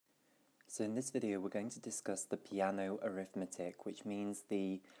So in this video we're going to discuss the Peano Arithmetic, which means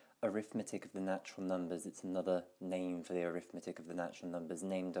the arithmetic of the natural numbers. It's another name for the arithmetic of the natural numbers,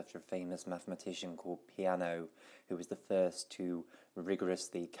 named after a famous mathematician called Peano, who was the first to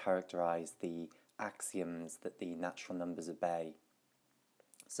rigorously characterize the axioms that the natural numbers obey.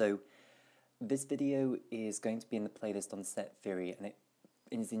 So this video is going to be in the playlist on set theory, and it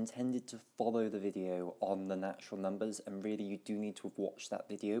is intended to follow the video on the natural numbers, and really you do need to have watched that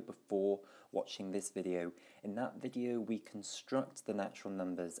video before watching this video. In that video we construct the natural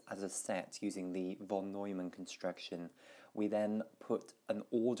numbers as a set using the von Neumann construction. We then put an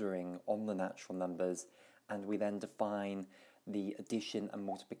ordering on the natural numbers, and we then define the addition and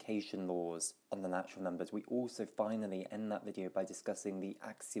multiplication laws on the natural numbers. We also finally end that video by discussing the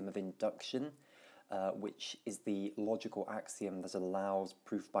axiom of induction, which is the logical axiom that allows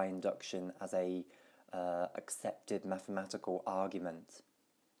proof by induction as a accepted mathematical argument.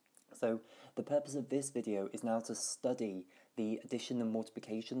 So the purpose of this video is now to study the addition and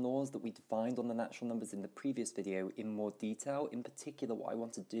multiplication laws that we defined on the natural numbers in the previous video in more detail. In particular, what I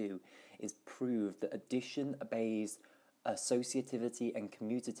want to do is prove that addition obeys associativity and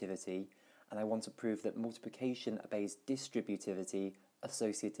commutativity, and I want to prove that multiplication obeys distributivity,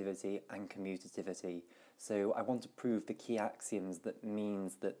 associativity and commutativity. So I want to prove the key axioms that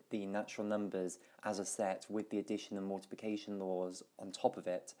means that the natural numbers as a set with the addition and multiplication laws on top of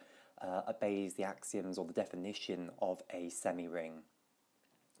it obeys the axioms or the definition of a semi-ring.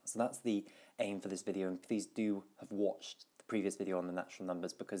 So that's the aim for this video, and please do have watched the previous video on the natural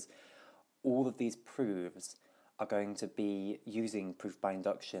numbers, because all of these proofs are going to be using proof by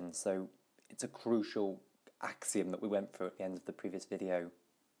induction, so it's a crucial axiom that we went through at the end of the previous video.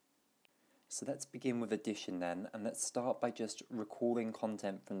 So let's begin with addition then, and let's start by just recalling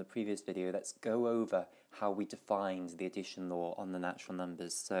content from the previous video. Let's go over how we defined the addition law on the natural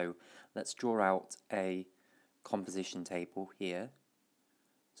numbers. So let's draw out a composition table here.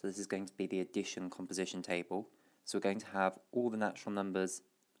 So this is going to be the addition composition table. So we're going to have all the natural numbers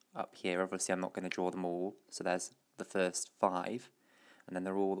up here. Obviously I'm not going to draw them all, so there's the first 5, and then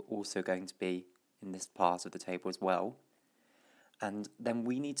they're all also going to be in this part of the table as well. And then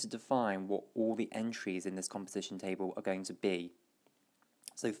we need to define what all the entries in this composition table are going to be.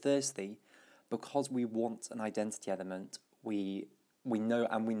 So firstly, because we want an identity element, we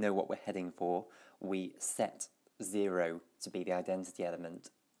know what we're heading for, we set 0 to be the identity element.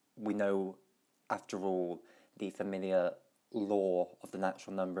 We know, after all, the familiar law of the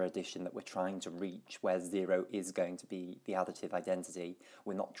natural number addition that we're trying to reach, where 0 is going to be the additive identity.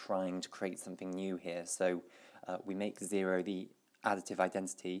 We're not trying to create something new here, so we make 0 the additive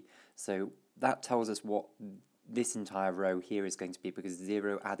identity. So that tells us what this entire row here is going to be, because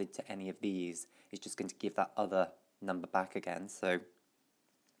 0 added to any of these is just going to give that other number back again. So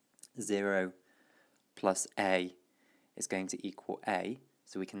 0 plus a is going to equal a,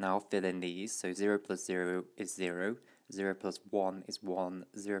 so we can now fill in these. So 0 plus 0 is 0, 0 plus 1 is 1,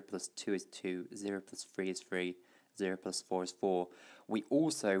 0 plus 2 is 2, 0 plus 3 is 3, 0 plus 4 is 4. We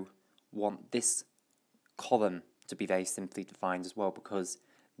also want this column to be very simply defined as well, because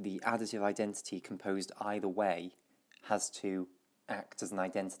the additive identity composed either way has to act as an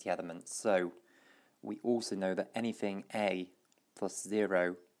identity element. So we also know that anything a plus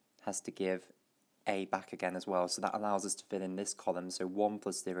 0 has to give a back again as well. So that allows us to fill in this column. So 1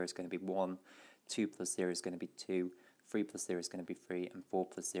 plus 0 is going to be 1, 2 plus 0 is going to be 2, 3 plus 0 is going to be 3, and 4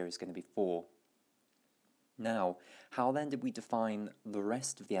 plus 0 is going to be 4. Now, how then did we define the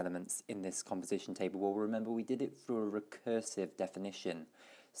rest of the elements in this composition table? Well, remember, we did it through a recursive definition.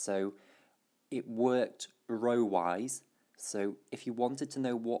 So it worked row-wise. So if you wanted to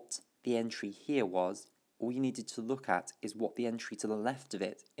know what the entry here was, all you needed to look at is what the entry to the left of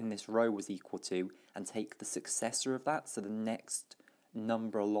it in this row was equal to, and take the successor of that, so the next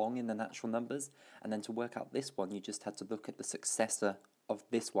number along in the natural numbers, and then to work out this one, you just had to look at the successor of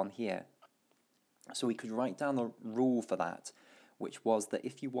this one here. So we could write down a rule for that, which was that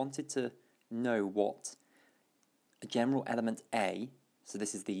if you wanted to know what a general element A, so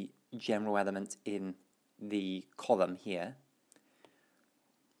this is the general element in the column here,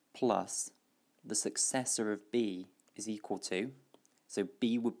 plus the successor of B is equal to, so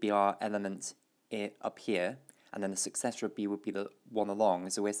B would be our element up here, and then the successor of B would be the one along.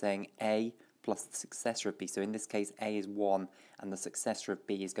 So we're saying A plus the successor of B. So in this case, A is 1, and the successor of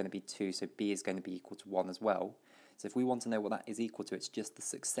B is going to be 2, so B is going to be equal to 1 as well. So if we want to know what that is equal to, it's just the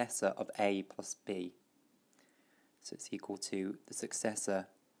successor of A plus B. So it's equal to the successor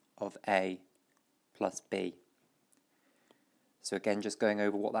of A plus B. So again, just going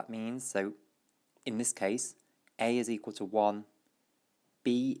over what that means. So in this case, A is equal to 1,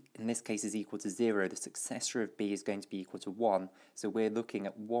 b in this case is equal to 0, the successor of b is going to be equal to 1. So we're looking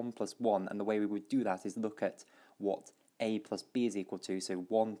at 1 plus 1, and the way we would do that is look at what a plus b is equal to, so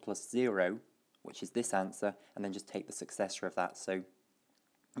 1 plus 0, which is this answer, and then just take the successor of that. So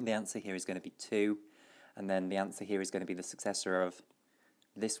the answer here is going to be 2, and then the answer here is going to be the successor of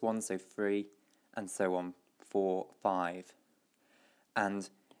this one, so 3, and so on, 4, 5. And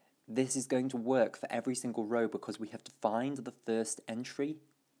this is going to work for every single row because we have to find the first entry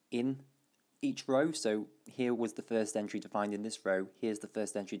in each row. So here was the first entry defined in this row, here's the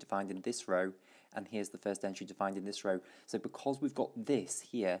first entry defined in this row, and here's the first entry defined in this row. So because we've got this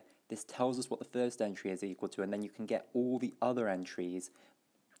here, this tells us what the first entry is equal to, and then you can get all the other entries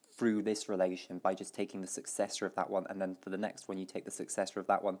through this relation by just taking the successor of that one, and then for the next one you take the successor of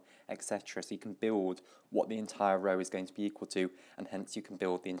that one, etc. So you can build what the entire row is going to be equal to, and hence you can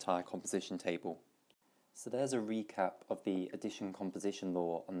build the entire composition table. So there's a recap of the addition composition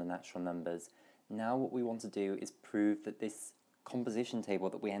law on the natural numbers. Now what we want to do is prove that this composition table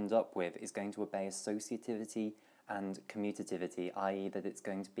that we end up with is going to obey associativity and commutativity, i.e. that it's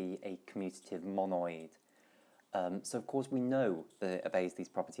going to be a commutative monoid. So of course we know that it obeys these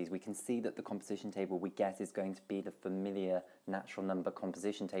properties. We can see that the composition table we get is going to be the familiar natural number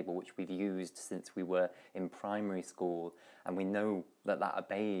composition table which we've used since we were in primary school, and we know that that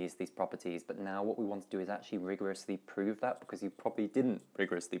obeys these properties, but now what we want to do is actually rigorously prove that, because you probably didn't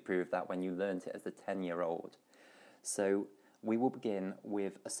rigorously prove that when you learnt it as a 10-year-old. So we will begin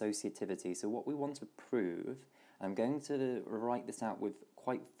with associativity. So what we want to prove, I'm going to write this out with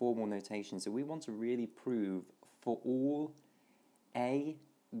quite formal notation, so we want to really prove for all A,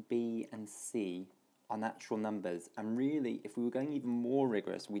 B and C are natural numbers, and really if we were going even more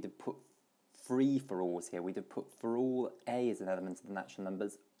rigorous we'd have put free for alls here. We'd have put for all A as an element of the natural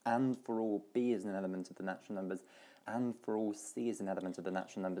numbers, and for all B as an element of the natural numbers, and for all C as an element of the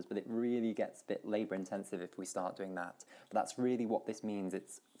natural numbers, but it really gets a bit labour intensive if we start doing that. But that's really what this means.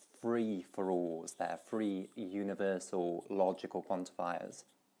 It's free for alls there, free universal logical quantifiers.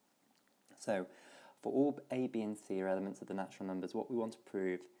 So for all A, B and C are elements of the natural numbers, what we want to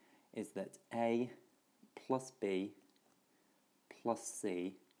prove is that A plus B plus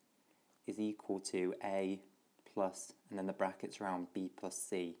C is equal to A plus, and then the brackets around B plus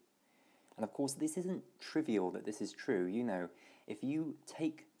C. And of course this isn't trivial that this is true. You know, if you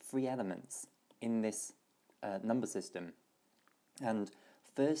take three elements in this number system and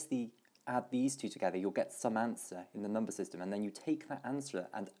firstly add these two together, you'll get some answer in the number system, and then you take that answer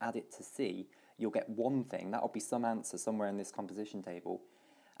and add it to C, you'll get one thing. That'll be some answer somewhere in this composition table.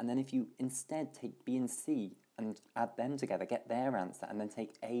 And then if you instead take B and C and add them together, get their answer, and then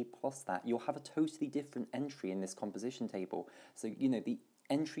take A plus that, you'll have a totally different entry in this composition table. So, you know, the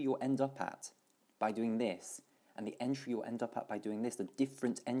entry you'll end up at by doing this and the entry you'll end up at by doing this are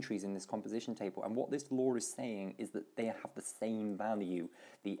different entries in this composition table. And what this law is saying is that they have the same value.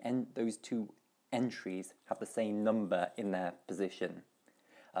 Those two entries have the same number in their position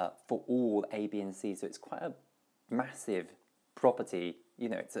for all A, B, and C. So it's quite a massive property. You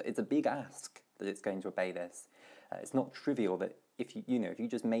know, it's a big ask that it's going to obey this. It's not trivial that if you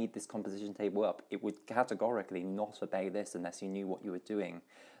just made this composition table up, it would categorically not obey this unless you knew what you were doing.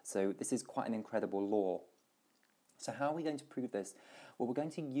 So this is quite an incredible law. So how are we going to prove this? Well, we're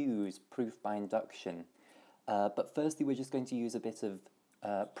going to use proof by induction. But firstly, we're just going to use a bit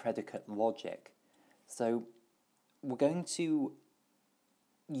of predicate logic. So we're going to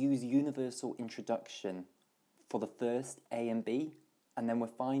use universal introduction for the first A and B, and then we're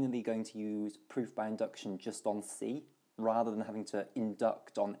finally going to use proof by induction just on C, rather than having to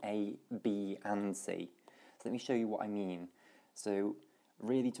induct on A, B, and C. So let me show you what I mean. So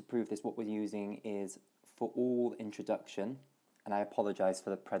really to prove this, what we're using is for all introduction, and I apologise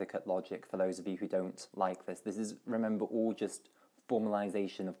for the predicate logic for those of you who don't like this. This is, remember, all just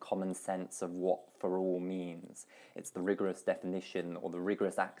formalisation of common sense of what for all means. It's the rigorous definition or the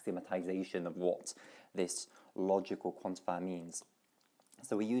rigorous axiomatization of what this logical quantifier means.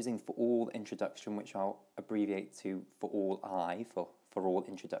 So we're using for all introduction, which I'll abbreviate to for all I, for all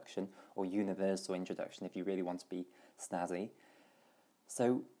introduction, or universal introduction if you really want to be snazzy.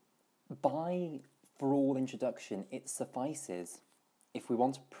 So by for all introduction, it suffices, if we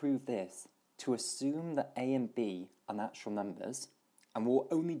want to prove this, to assume that A and B are natural numbers, and we'll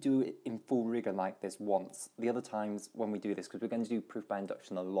only do it in full rigour like this once. The other times when we do this, because we're going to do proof by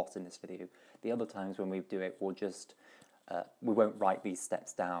induction a lot in this video, the other times when we do it, we'll just, we won't write these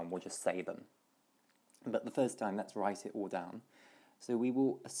steps down, we'll just say them. But the first time, let's write it all down. So we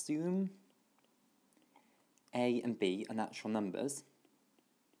will assume A and B are natural numbers,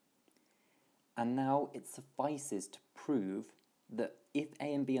 and now it suffices to prove that if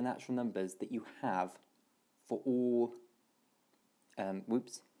A and B are natural numbers, that you have for all,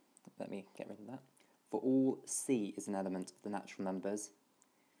 let me get rid of that. For all C is an element of the natural numbers,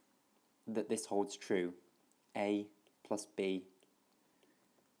 that this holds true. A plus B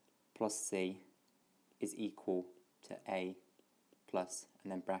plus C is equal to A plus,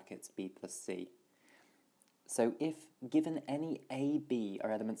 and then brackets, B plus C. So if given any A, B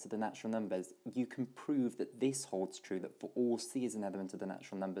are elements of the natural numbers, you can prove that this holds true, that for all C is an element of the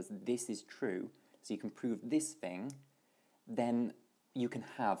natural numbers, this is true. So you can prove this thing, then you can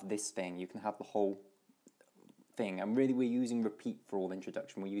have this thing, you can have the whole thing. And really we're using repeat for all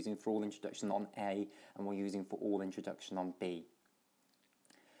introduction. We're using for all introduction on A, and we're using for all introduction on B.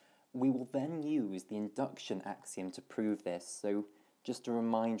 We will then use the induction axiom to prove this. So just a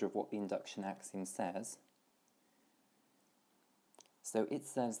reminder of what the induction axiom says. So it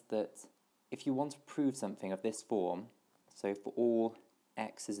says that if you want to prove something of this form, so for all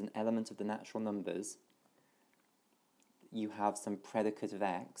x is an element of the natural numbers, you have some predicate of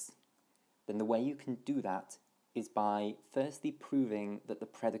x, then the way you can do that is by firstly proving that the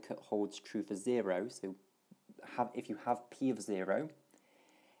predicate holds true for 0, so if you have p of 0,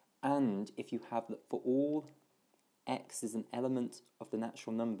 and if you have that for all x is an element of the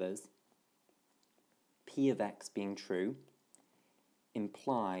natural numbers, p of x being true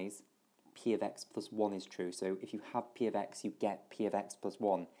implies p of x plus 1 is true. So if you have p of x, you get p of x plus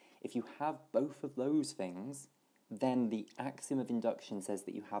 1. If you have both of those things, then the axiom of induction says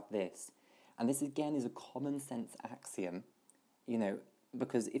that you have this. And this again is a common sense axiom, you know,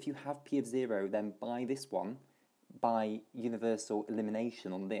 because if you have p of 0, then by this one, by universal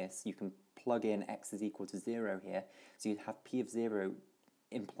elimination on this, you can plug in x is equal to 0 here. So you'd have p of 0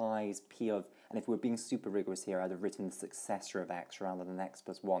 implies p of, and if we're being super rigorous here, I'd have written the successor of x rather than x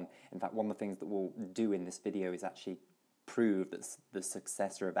plus 1. In fact, one of the things that we'll do in this video is actually prove that the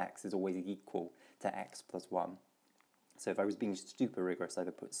successor of x is always equal to x plus 1. So if I was being super rigorous, I'd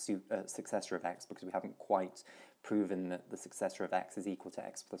have put successor of x, because we haven't quite proven that the successor of x is equal to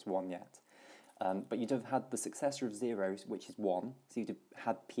x plus 1 yet. But you'd have had the successor of 0, which is 1, so you'd have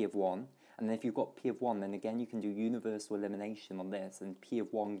had p of 1. And then if you've got p of 1, then again you can do universal elimination on this, and p of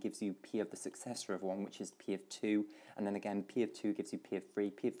 1 gives you p of the successor of 1, which is p of 2, and then again p of 2 gives you p of 3,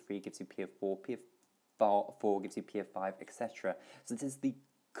 p of 3 gives you p of 4, p of 4 gives you p of 5, etc. So this is the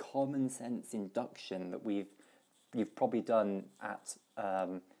common sense induction that you've probably done at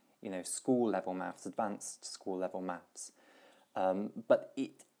school level maths, advanced school level maths, but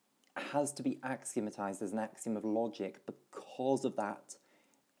it has to be axiomatized as an axiom of logic because of that.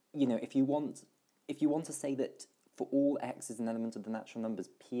 You know, if you want to say that for all x is an element of the natural numbers,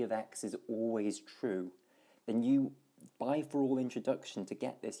 p of x is always true, then you, by for all introduction, to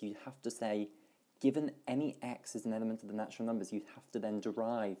get this, you have to say, given any x is an element of the natural numbers, you have to then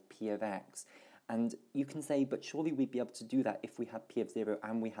derive p of x. And you can say, but surely we'd be able to do that if we had p of 0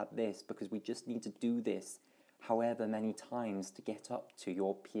 and we had this, because we just need to do this however many times to get up to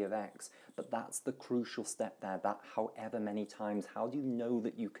your p of x. But that's the crucial step there, that however many times. How do you know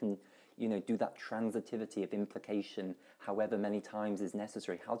that you can, do that transitivity of implication however many times is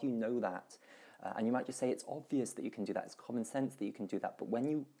necessary? How do you know that? And you might just say it's obvious that you can do that, it's common sense that you can do that, but when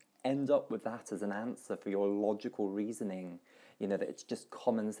you end up with that as an answer for your logical reasoning, that it's just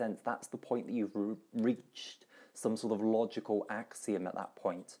common sense, that's the point that you've reached some sort of logical axiom at that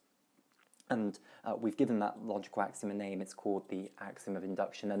point. And we've given that logical axiom a name. It's called the axiom of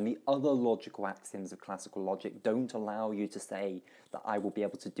induction. And the other logical axioms of classical logic don't allow you to say that I will be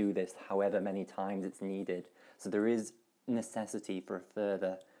able to do this however many times it's needed. So there is necessity for a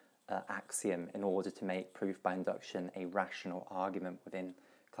further axiom in order to make proof by induction a rational argument within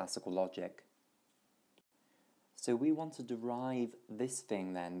classical logic. So we want to derive this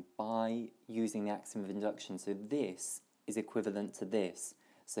thing then by using the axiom of induction. So this is equivalent to this.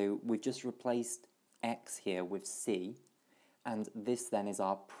 So we've just replaced x here with c, and this then is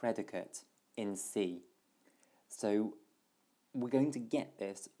our predicate in c. So we're going to get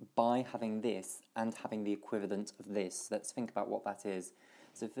this by having this and having the equivalent of this. Let's think about what that is.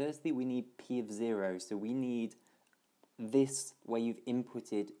 So firstly, we need p of 0. So we need this where you've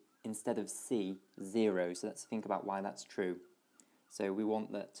inputted, instead of c, 0. So let's think about why that's true. So we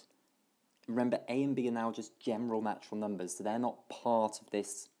want that. Remember, a and b are now just general natural numbers, so they're not part of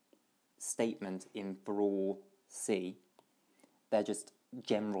this statement in for all c. They're just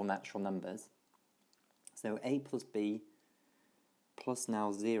general natural numbers. So a plus b plus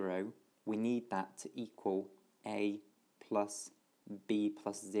now 0, we need that to equal a plus b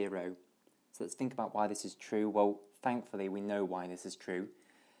plus 0. So let's think about why this is true. Well, thankfully we know why this is true.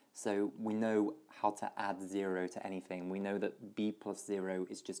 So we know how to add 0 to anything. We know that b plus 0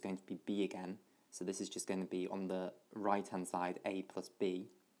 is just going to be b again. So this is just going to be on the right-hand side, a plus b.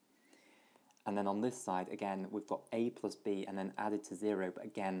 And then on this side, again, we've got a plus b and then added to 0. But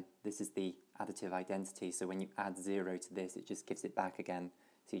again, this is the additive identity. So when you add 0 to this, it just gives it back again.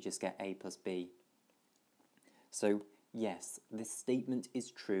 So you just get a plus b. So yes, this statement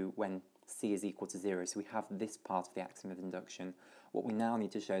is true when c is equal to 0. So we have this part of the axiom of induction. What we now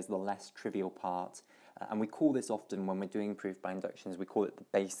need to show is the less trivial part. And we call this often, when we're doing proof by inductions, we call it the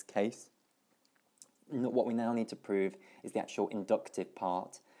base case. What we now need to prove is the actual inductive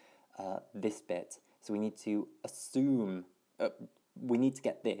part, this bit. So we need to assume, we need to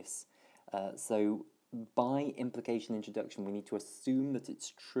get this. So by implication introduction, we need to assume that it's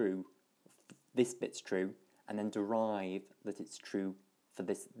true, this bit's true, and then derive that it's true for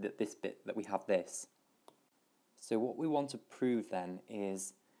this bit, that we have this. So what we want to prove then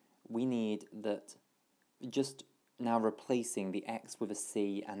is we need that, just now replacing the x with a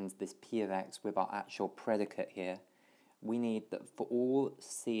c and this p of x with our actual predicate here, we need that for all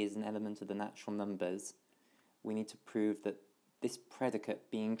c is an element of the natural numbers, we need to prove that this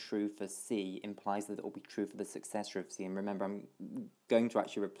predicate being true for c implies that it will be true for the successor of c. And remember, I'm going to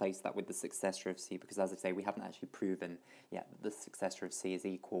actually replace that with the successor of c because, as I say, we haven't actually proven yet that the successor of c is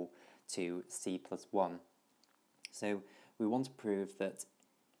equal to c plus 1. So we want to prove that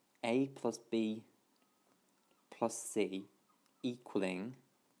a plus b plus c equaling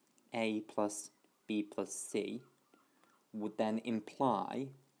a plus b plus c would then imply,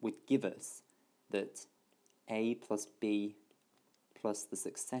 would give us that a plus b plus the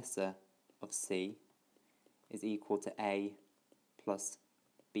successor of c is equal to a plus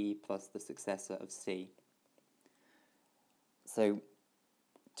b plus the successor of c. So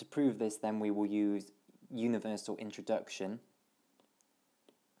to prove this, then we will use universal introduction.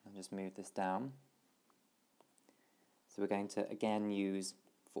 I'll just move this down. So we're going to again use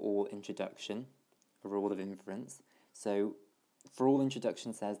for all introduction, a rule of inference. So for all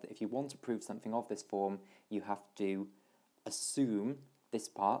introduction says that if you want to prove something of this form, you have to assume this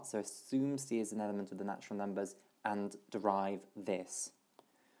part, so assume c is an element of the natural numbers and derive this.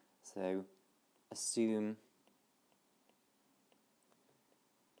 So assume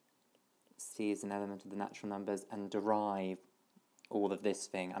c is an element of the natural numbers and derive all of this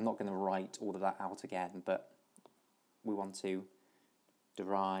thing. I'm not going to write all of that out again, but we want to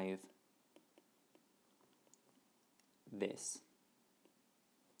derive this.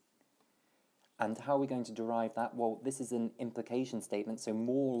 And how are we going to derive that? Well, this is an implication statement, so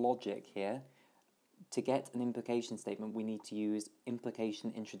more logic here. To get an implication statement, we need to use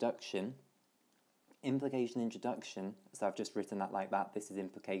implication introduction. Implication introduction, so I've just written that like that. This is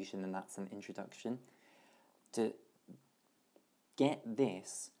implication and that's an introduction. To get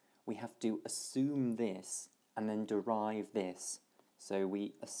this, we have to assume this and then derive this. So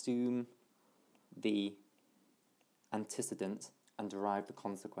we assume the antecedent and derive the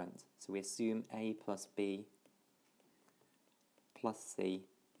consequent. So we assume a plus b plus c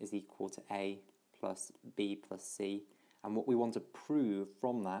is equal to a plus b plus c. And what we want to prove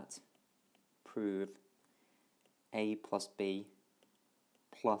from that, prove a plus b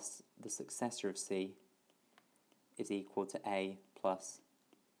plus the successor of c is equal to a plus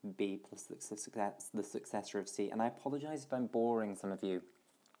b plus the successor of c. And I apologise if I'm boring some of you.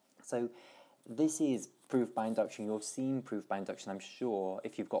 So this is proof by induction. You've seen proof by induction, I'm sure.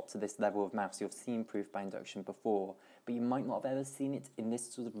 If you've got to this level of maths, you've seen proof by induction before, but you might not have ever seen it in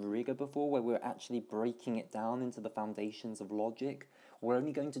this sort of rigour before, where we're actually breaking it down into the foundations of logic. We're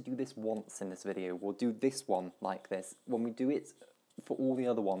only going to do this once in this video. We'll do this one like this. When we do it for all the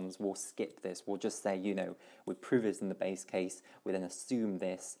other ones, we'll skip this. We'll just say, you know, we prove this in the base case, we then assume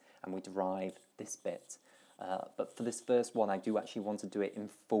this, and we derive this bit. But for this first one, I do actually want to do it in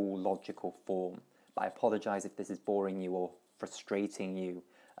full logical form. But I apologise if this is boring you or frustrating you.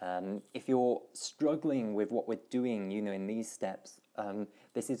 If you're struggling with what we're doing, you know, in these steps,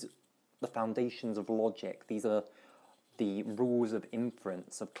 this is the foundations of logic. These are the rules of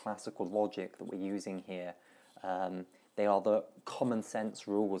inference of classical logic that we're using here. They are the common sense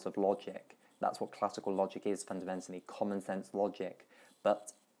rules of logic. That's what classical logic is fundamentally, common sense logic.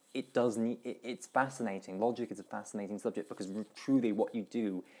 But it's fascinating. Logic is a fascinating subject because truly what you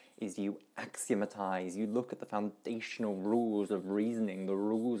do is you axiomatize, you look at the foundational rules of reasoning, the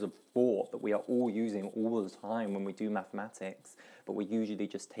rules of thought that we are all using all the time when we do mathematics, but we're usually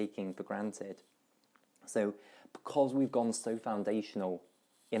just taking for granted. So because we've gone so foundational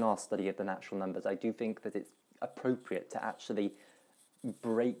in our study of the natural numbers, I do think that it's appropriate to actually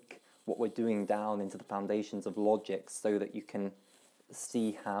break what we're doing down into the foundations of logic so that you can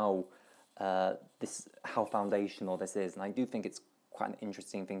see how how foundational this is, and I do think it's quite an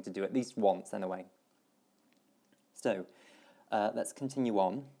interesting thing to do at least once anyway. So let's continue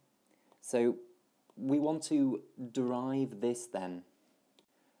on. So we want to derive this then.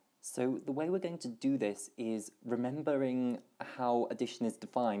 So the way we're going to do this is remembering how addition is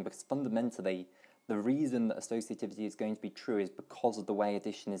defined, because fundamentally the reason that associativity is going to be true is because of the way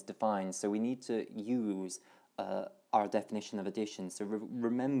addition is defined. So we need to use our definition of addition. So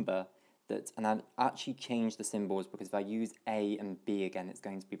remember that, and I'll actually change the symbols, because if I use A and B again, it's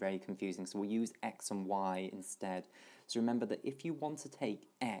going to be very confusing. So we'll use X and Y instead. So remember that if you want to take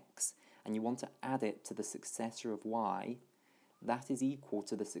X and you want to add it to the successor of Y, that is equal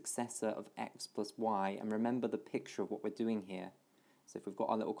to the successor of X plus Y. And remember the picture of what we're doing here. So if we've got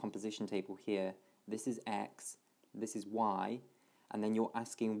our little composition table here, this is X, this is Y, and then you're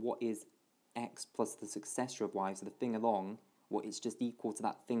asking what is X plus the successor of Y, so the thing along, well, it's just equal to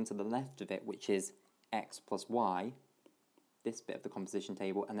that thing to the left of it, which is X plus Y, this bit of the composition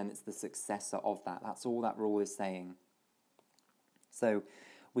table, and then it's the successor of that. That's all that rule is saying. So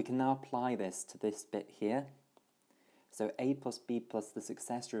we can now apply this to this bit here. So A plus B plus the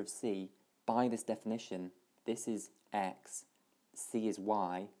successor of C, by this definition, this is X, C is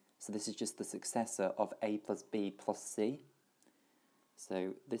Y, so this is just the successor of A plus B plus C.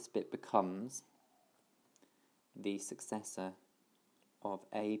 So this bit becomes the successor of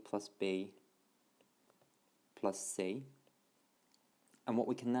A plus B plus C. And what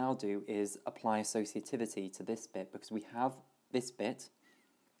we can now do is apply associativity to this bit, because we have this bit,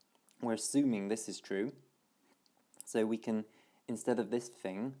 we're assuming this is true, so we can, instead of this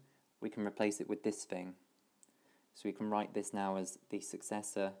thing, we can replace it with this thing. So we can write this now as the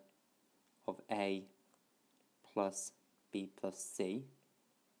successor of A plus B plus C.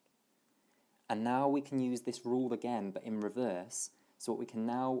 And now we can use this rule again, but in reverse. So what we can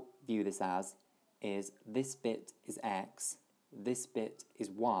now view this as is this bit is X, this bit is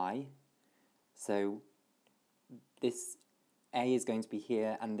Y. So this A is going to be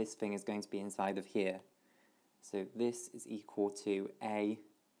here, and this thing is going to be inside of here. So this is equal to A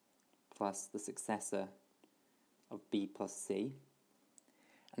plus the successor of B plus C.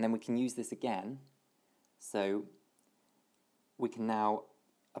 And then we can use this again. So we can now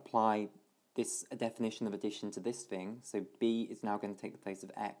apply this definition of addition to this thing. So B is now going to take the place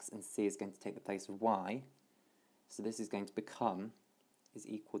of X, and C is going to take the place of Y. So this is going to become, is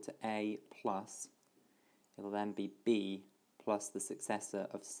equal to A plus, it'll then be B plus the successor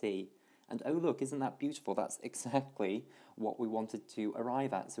of C. And oh look, isn't that beautiful? That's exactly what we wanted to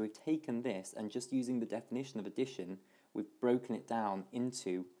arrive at. So we've taken this, and just using the definition of addition, we've broken it down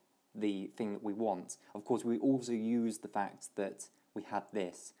into the thing that we want. Of course, we also use the fact that we had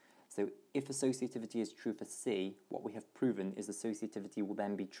this. So if associativity is true for C, what we have proven is associativity will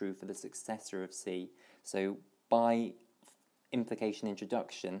then be true for the successor of C. So by implication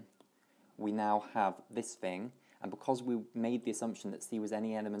introduction, we now have this thing, and because we made the assumption that C was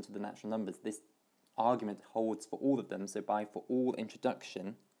any element of the natural numbers, this argument holds for all of them. So by for all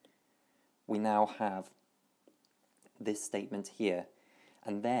introduction, we now have this statement here.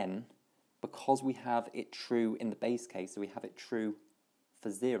 And then, because we have it true in the base case, so we have it true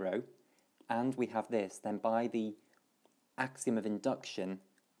for 0, and we have this, then by the axiom of induction,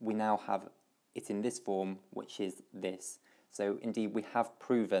 we now have it in this form, which is this. So indeed, we have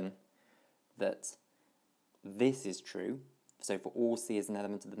proven that this is true. So for all C is an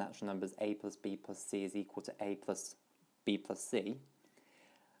element of the natural numbers, A plus B plus C is equal to A plus B plus C.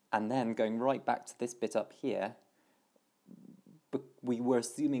 And then going right back to this bit up here, we were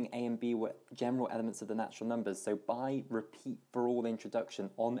assuming A and B were general elements of the natural numbers, so by repeat for all introduction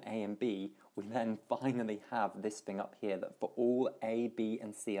on A and B, we then finally have this thing up here, that for all A, B,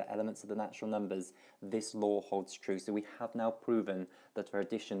 and C are elements of the natural numbers, this law holds true. So we have now proven that our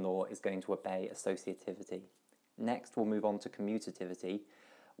addition law is going to obey associativity. Next, we'll move on to commutativity,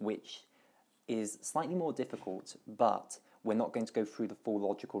 which is slightly more difficult, but we're not going to go through the full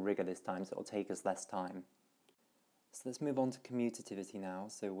logical rigor this time, so it'll take us less time. So let's move on to commutativity now.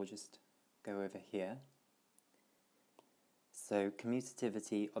 So we'll just go over here. So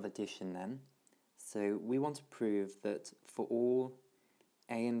commutativity of addition then. So we want to prove that for all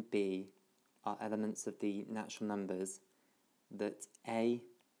A and B are elements of the natural numbers, that A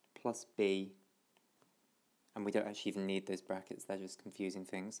plus B, and we don't actually even need those brackets, they're just confusing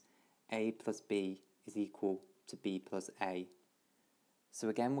things, A plus B is equal to B plus A. So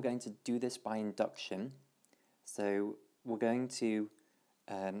again, we're going to do this by induction. So we're going to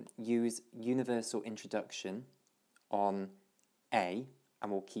use universal introduction on A,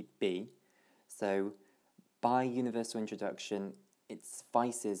 and we'll keep B. So by universal introduction, it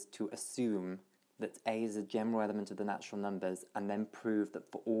suffices to assume that A is a general element of the natural numbers and then prove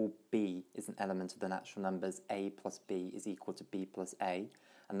that for all B is an element of the natural numbers, A plus B is equal to B plus A.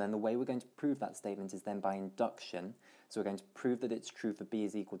 And then the way we're going to prove that statement is then by induction. So we're going to prove that it's true for B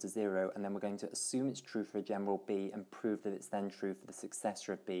is equal to 0, and then we're going to assume it's true for a general B and prove that it's then true for the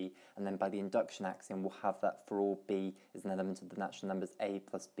successor of B. And then by the induction axiom, we'll have that for all B is an element of the natural numbers, A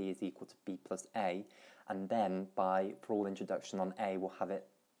plus B is equal to B plus A. And then for all introduction on A, we'll have it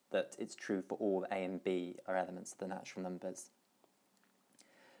that it's true for all A and B are elements of the natural numbers.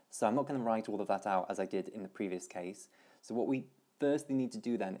 So I'm not going to write all of that out as I did in the previous case. So what we firstly need to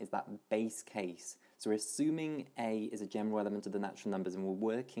do then is that base case. So we're assuming A is a general element of the natural numbers, and we're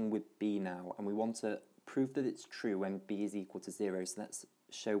working with B now, and we want to prove that it's true when B is equal to 0. So let's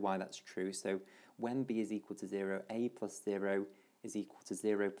show why that's true. So when B is equal to 0, A plus 0 is equal to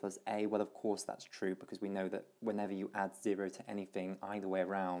 0 plus A. Well, of course that's true, because we know that whenever you add 0 to anything, either way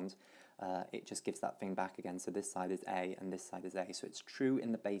around, it just gives that thing back again. So this side is A and this side is A. So it's true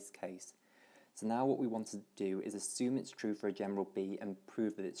in the base case. So now what we want to do is assume it's true for a general B and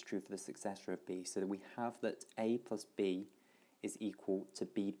prove that it's true for the successor of B. So that we have that A plus B is equal to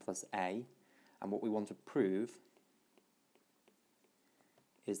B plus A. And what we want to prove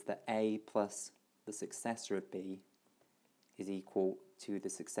is that A plus the successor of B is equal to the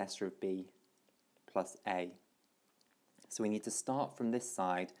successor of B plus A. So we need to start from this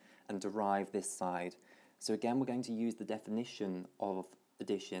side and derive this side. So again, we're going to use the definition of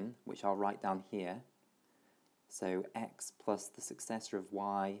addition, which I'll write down here. So x plus the successor of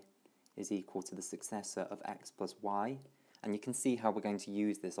y is equal to the successor of x plus y. And you can see how we're going to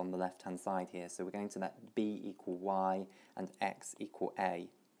use this on the left-hand side here. So we're going to let b equal y and x equal a.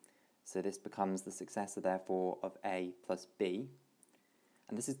 So this becomes the successor, therefore, of a plus b.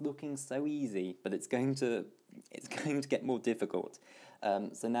 And this is looking so easy, but it's going to get more difficult.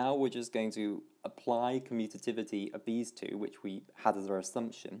 So now we're just going to apply commutativity of these two, which we had as our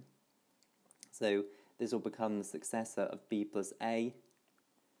assumption. So this will become the successor of b plus a.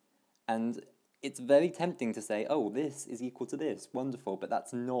 And it's very tempting to say, oh, this is equal to this, wonderful, but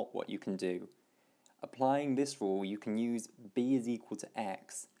that's not what you can do. Applying this rule, you can use b is equal to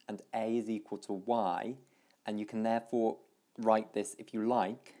x and a is equal to y, and you can therefore write this, if you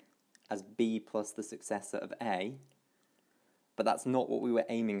like, as b plus the successor of a, but that's not what we were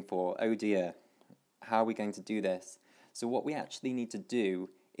aiming for. Oh dear, how are we going to do this? So what we actually need to do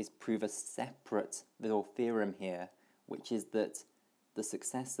is prove a separate little theorem here, which is that the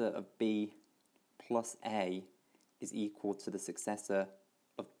successor of b plus a is equal to the successor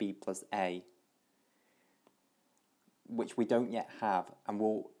of b plus a, which we don't yet have, and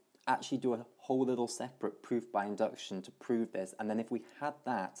we'll actually do a whole little separate proof by induction to prove this, and then if we had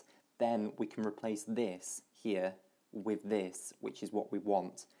that, then we can replace this here with this, which is what we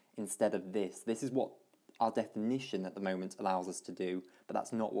want, instead of this. This is what our definition at the moment allows us to do, but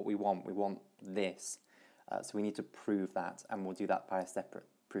that's not what we want. We want this. So we need to prove that, and we'll do that by a separate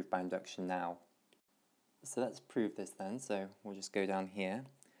proof by induction now. So let's prove this then. So we'll just go down here.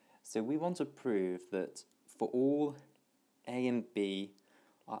 So we want to prove that for all a and b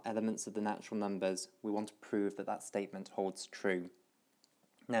are elements of the natural numbers, we want to prove that that statement holds true.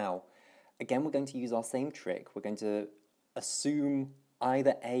 Now, again, we're going to use our same trick. We're going to assume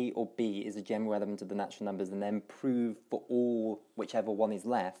either a or b is a general element of the natural numbers and then prove for all, whichever one is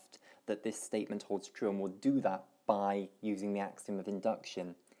left, that this statement holds true, and we'll do that by using the axiom of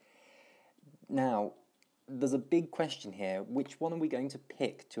induction. Now, there's a big question here. Which one are we going to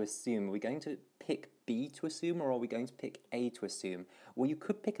pick to assume? Are we going to pick B to assume, or are we going to pick A to assume? Well, you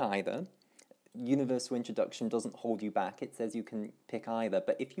could pick either. Universal introduction doesn't hold you back. It says you can pick either.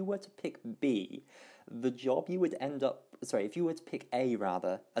 But if you were to pick B, the job you would end up... Sorry, if you were to pick A,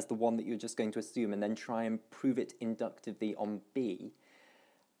 rather, as the one that you're just going to assume and then try and prove it inductively on B,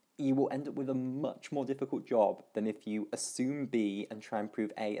 you will end up with a much more difficult job than if you assume B and try and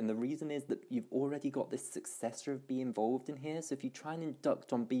prove A. And the reason is that you've already got this successor of B involved in here. So if you try and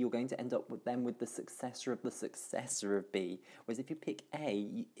induct on B, you're going to end up with the successor of the successor of B. Whereas if you pick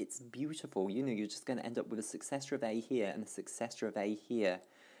A, it's beautiful. You know, you're just going to end up with a successor of A here and a successor of A here.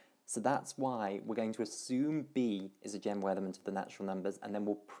 So that's why we're going to assume B is a general element of the natural numbers, and then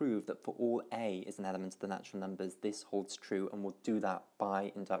we'll prove that for all A is an element of the natural numbers, this holds true, and we'll do that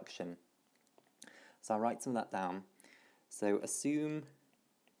by induction. So I'll write some of that down. So assume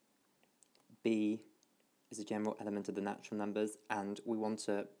B is a general element of the natural numbers, and we want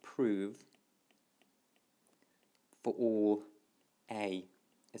to prove for all A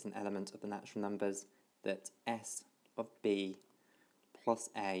is an element of the natural numbers that S of B plus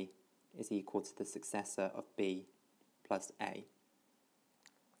A is equal to the successor of B plus A.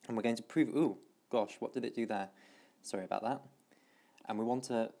 And we're going to prove, ooh, gosh, what did it do there? Sorry about that. And we want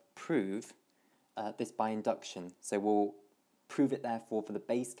to prove this by induction. So we'll prove it therefore for the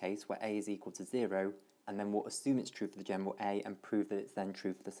base case where a is equal to 0, and then we'll assume it's true for the general a and prove that it's then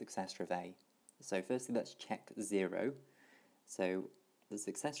true for the successor of a. So firstly, let's check 0. So the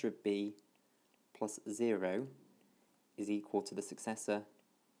successor of b plus 0 is equal to the successor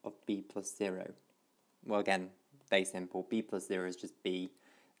of b plus 0. Well, again, very simple. B plus 0 is just b.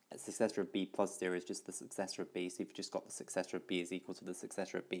 The successor of b plus 0 is just the successor of b, so you've just got the successor of b is equal to the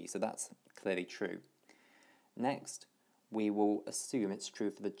successor of b, so that's clearly true. Next, we will assume it's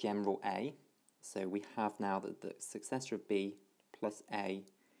true for the general a, so we have now that the successor of b plus a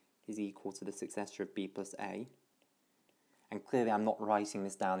is equal to the successor of b plus a, and clearly I'm not writing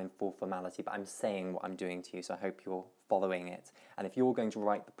this down in full formality, but I'm saying what I'm doing to you, so I hope you're following it. And if you're going to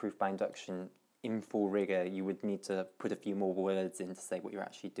write the proof by induction in full rigour, you would need to put a few more words in to say what you're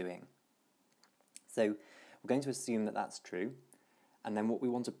actually doing. So we're going to assume that that's true, and then what we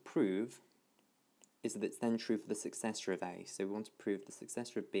want to prove is that it's then true for the successor of a. So we want to prove the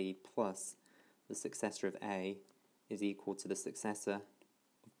successor of b plus the successor of a is equal to the successor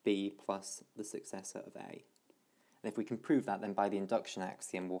of b plus the successor of a. And if we can prove that, then by the induction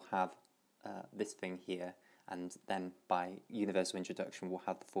axiom we'll have this thing here, and then by universal introduction we'll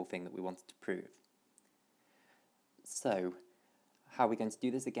have the full thing that we wanted to prove. So, how are we going to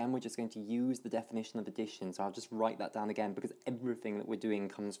do this? Again, we're just going to use the definition of addition, so I'll just write that down again because everything that we're doing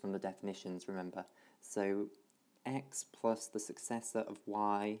comes from the definitions, remember. So, x plus the successor of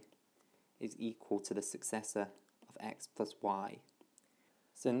y is equal to the successor of x plus y.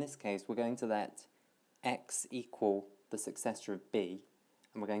 So in this case, we're going to let x equal the successor of b,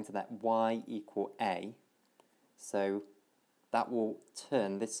 and we're going to let y equal a. So that will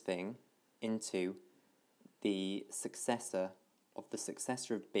turn this thing into the successor of the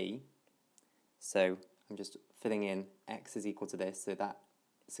successor of b. So I'm just filling in x is equal to this, so that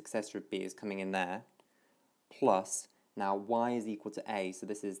successor of b is coming in there, plus now y is equal to a, so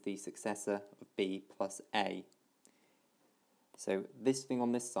this is the successor of b plus a. So this thing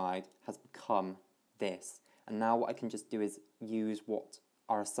on this side has become this, and now what I can just do is use what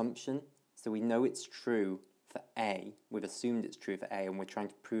our assumption, so we know it's true for a, we've assumed it's true for a, and we're trying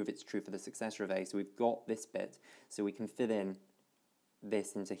to prove it's true for the successor of a, so we've got this bit, so we can fill in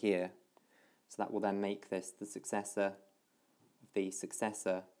this into here, so that will then make this the successor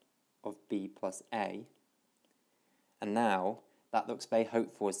of b plus a, and now that looks very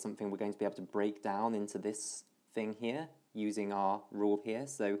hopeful as something we're going to be able to break down into this thing here, using our rule here.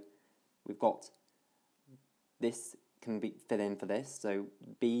 So we've got this can be fill in for this, so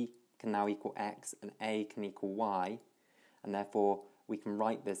b can now equal x and a can equal y, and therefore we can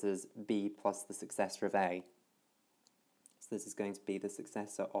write this as b plus the successor of a. So this is going to be the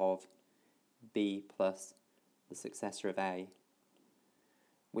successor of b plus the successor of a,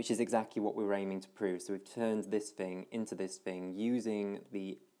 which is exactly what we were aiming to prove. So we've turned this thing into this thing using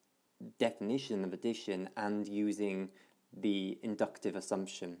the definition of addition and using the inductive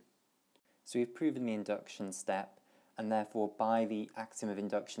assumption. So we've proven the induction step, and therefore by the axiom of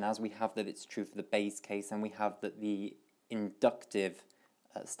induction, as we have that it's true for the base case and we have that the inductive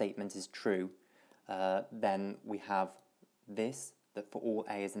statement is true, then we have this, that for all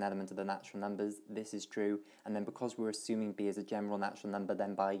a is an element of the natural numbers, this is true, and then because we're assuming b is a general natural number,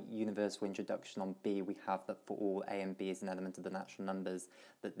 then by universal introduction on b we have that for all a and b is an element of the natural numbers,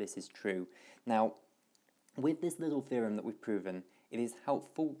 that this is true. Now, with this little theorem that we've proven, it is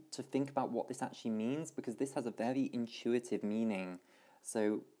helpful to think about what this actually means, because this has a very intuitive meaning.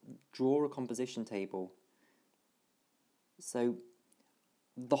 So draw a composition table. So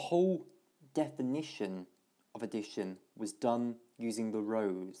the whole definition of addition was done using the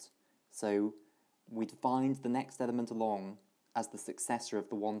rows. So we defined the next element along as the successor of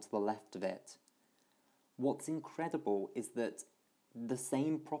the one to the left of it. What's incredible is that the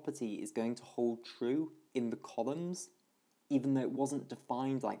same property is going to hold true in the columns, even though it wasn't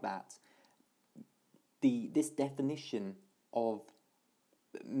defined like that. This definition of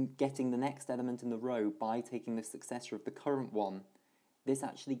getting the next element in the row by taking the successor of the current one, this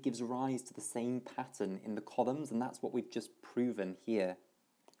actually gives rise to the same pattern in the columns, and that's what we've just proven here.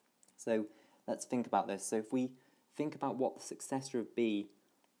 So let's think about this. So if we think about what the successor of b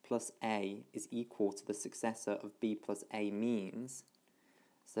plus a is equal to the successor of b plus a means,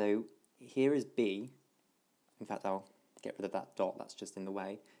 so here is b, in fact I'll get rid of that dot, that's just in the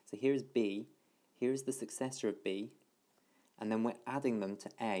way. So here is b, here is the successor of b, and then we're adding them to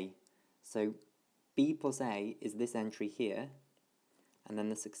a. So b plus a is this entry here, and then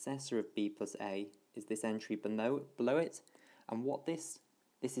the successor of b plus a is this entry below it, and what this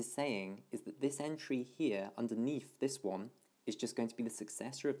this is saying is that this entry here underneath this one is just going to be the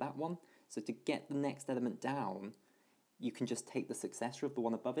successor of that one. So to get the next element down, you can just take the successor of the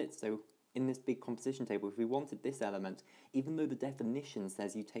one above it. So in this big composition table, if we wanted this element, even though the definition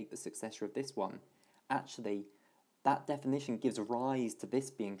says you take the successor of this one, actually that definition gives rise to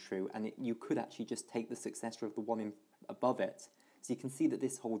this being true, and you could actually just take the successor of the one above it. So you can see that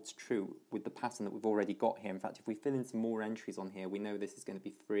this holds true with the pattern that we've already got here. In fact, if we fill in some more entries on here, we know this is going to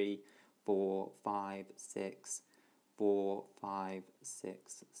be 3, 4, 5, 6, 4, 5,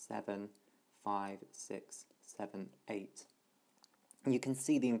 6, 7, 5, 6, 7, 8. And you can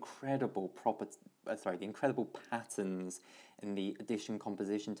see the incredible patterns in the addition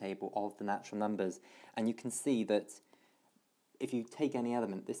composition table of the natural numbers. And you can see that if you take any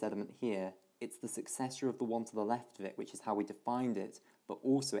element, this element here, it's the successor of the one to the left of it, which is how we defined it, but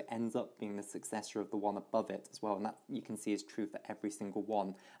also it ends up being the successor of the one above it as well, and that you can see is true for every single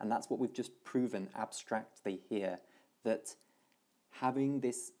one. And that's what we've just proven abstractly here, that having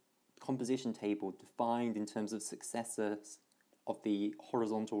this composition table defined in terms of successors of the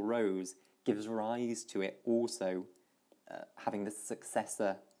horizontal rows gives rise to it also having the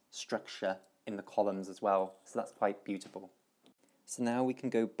successor structure in the columns as well, so that's quite beautiful. So now we can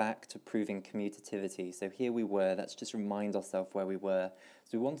go back to proving commutativity. So here we were, let's just remind ourselves where we were.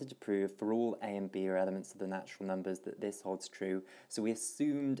 So we wanted to prove for all a and b are elements of the natural numbers that this holds true. So we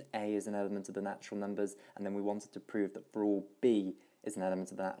assumed a is an element of the natural numbers, and then we wanted to prove that for all b is an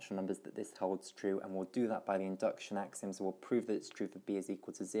element of the natural numbers that this holds true, and we'll do that by the induction axiom. So we'll prove that it's true for b is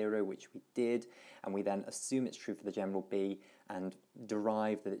equal to 0, which we did, and we then assume it's true for the general b and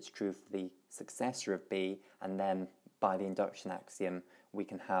derive that it's true for the successor of b, and then by the induction axiom we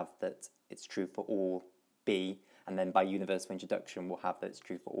can have that it's true for all b, and then by universal introduction we'll have that it's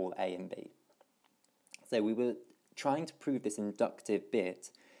true for all a and b. So we were trying to prove this inductive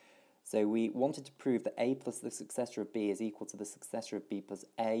bit. So we wanted to prove that a plus the successor of b is equal to the successor of b plus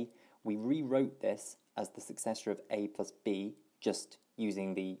a. We rewrote this as the successor of a plus b, just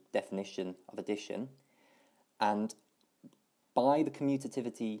using the definition of addition. And by the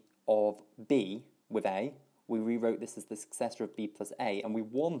commutativity of b with a, we rewrote this as the successor of b plus a, and we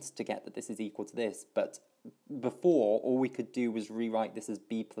want to get that this is equal to this, but before all we could do was rewrite this as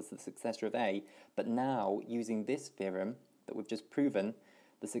b plus the successor of a, but now using this theorem that we've just proven,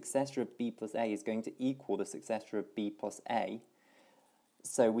 the successor of b plus a is going to equal the successor of b plus a,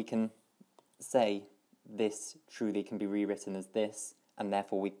 so we can say this truly can be rewritten as this, and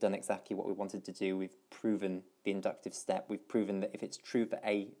therefore we've done exactly what we wanted to do. We've proven the inductive step. We've proven that if it's true for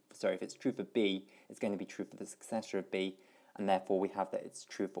b, it's going to be true for the successor of b, and therefore we have that it's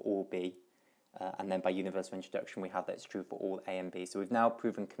true for all b, and then by universal introduction we have that it's true for all a and b. So we've now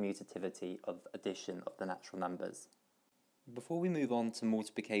proven commutativity of addition of the natural numbers. Before we move on to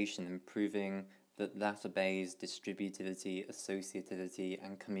multiplication and proving that that obeys distributivity, associativity,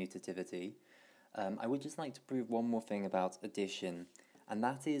 and commutativity, I would just like to prove one more thing about addition, and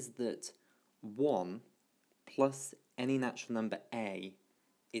that is that 1 plus any natural number a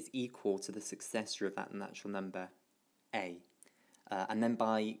is equal to the successor of that natural number a. And then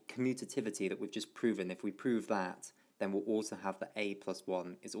by commutativity that we've just proven, if we prove that, then we'll also have that a plus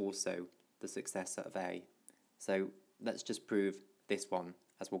 1 is also the successor of a. So let's just prove this one,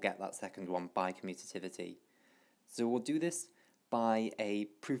 as we'll get that second one by commutativity. So we'll do this by a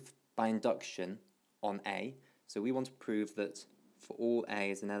proof by induction on a. So we want to prove that for all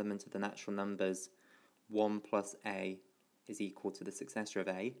a is an element of the natural numbers, 1 plus a is equal to the successor of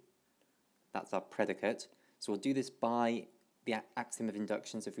a. That's our predicate. So we'll do this by the axiom of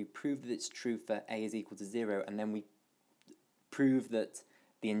induction. So if we prove that it's true for a is equal to 0, and then we prove that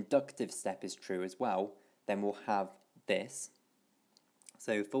the inductive step is true as well, then we'll have this.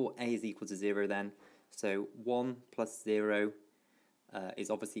 So for a is equal to 0 then, so 1 plus 0 is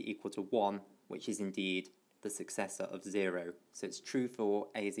obviously equal to 1, which is indeed the successor of 0. So it's true for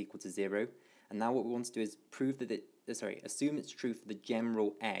a is equal to 0. And now what we want to do is prove that assume it's true for the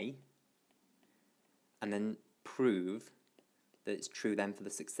general a, and then prove that it's true then for the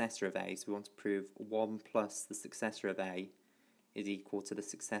successor of a. So we want to prove 1 plus the successor of a is equal to the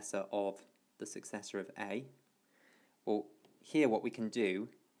successor of the successor of a. Well, here what we can do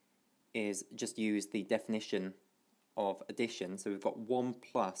is just use the definition of addition. So we've got 1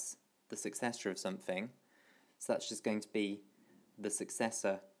 plus the successor of something. So that's just going to be the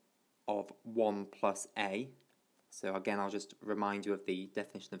successor of 1 plus a. So again, I'll just remind you of the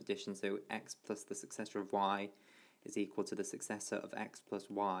definition of addition. So x plus the successor of y is equal to the successor of x plus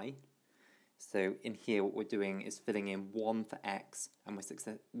y. So in here what we're doing is filling in 1 for x, and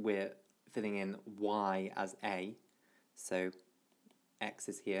we're filling in y as a. So x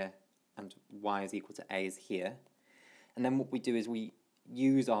is here and y is equal to a is here. And then what we do is we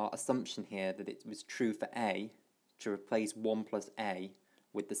use our assumption here that it was true for a to replace 1 plus a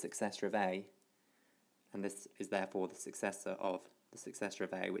with the successor of a, and this is therefore the successor of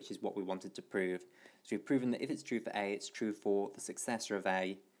a, which is what we wanted to prove. So we've proven that if it's true for a, it's true for the successor of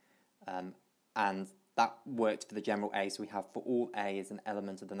a, and that worked for the general a, so we have for all a is an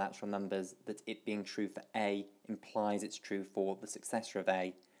element of the natural numbers, that it being true for a implies it's true for the successor of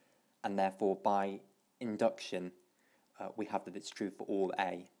a, and therefore by induction we have that it's true for all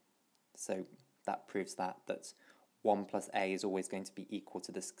a. So that proves that 1 plus a is always going to be equal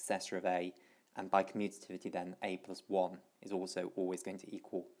to the successor of a, and by commutativity then a plus 1 is also always going to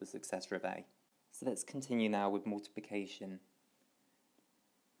equal the successor of a. So let's continue now with multiplication.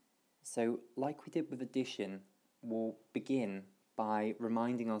 So like we did with addition, we'll begin by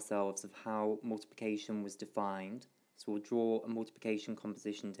reminding ourselves of how multiplication was defined. So we'll draw a multiplication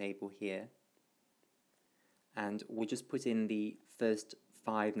composition table here, and we'll just put in the first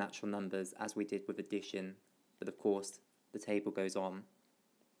 5 natural numbers as we did with addition, but of course the table goes on.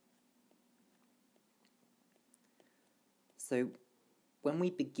 So when we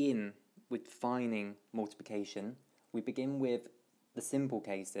begin with defining multiplication, we begin with the simple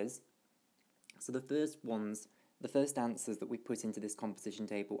cases. So the first answers that we put into this composition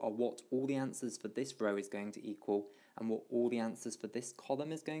table are what all the answers for this row is going to equal and what all the answers for this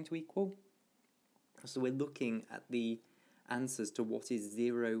column is going to equal. So we're looking at the answers to what is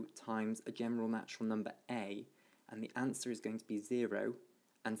 0 times a general natural number a, and the answer is going to be 0,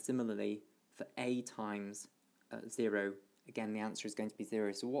 and similarly for a times 0, again the answer is going to be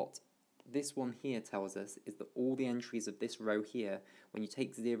 0. So what this one here tells us is that all the entries of this row here, when you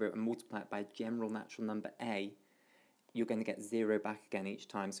take 0 and multiply it by a general natural number a, you're going to get 0 back again each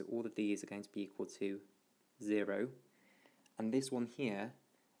time, so all of these are going to be equal to 0. And this one here,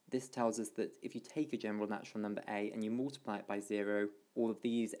 this tells us that if you take a general natural number a and you multiply it by 0, all of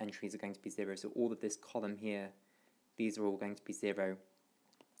these entries are going to be 0, so all of this column here, these are all going to be 0.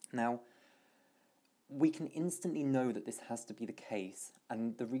 Now, we can instantly know that this has to be the case,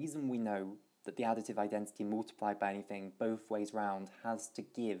 and the reason we know that the additive identity multiplied by anything both ways round has to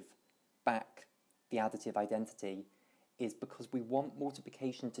give back the additive identity is because we want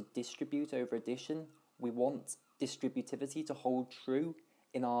multiplication to distribute over addition. We want distributivity to hold true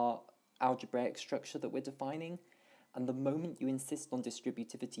in our algebraic structure that we're defining, and the moment you insist on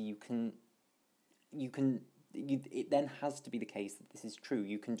distributivity, it then has to be the case that this is true.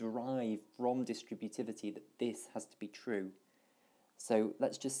 You can derive from distributivity that this has to be true. So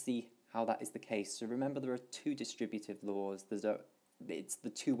let's just see how that is the case. So remember, there are 2 distributive laws. It's the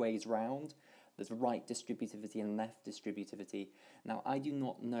 2 ways round. There's right distributivity and left distributivity. Now, I do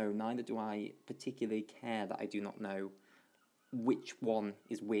not know, neither do I particularly care that I do not know which one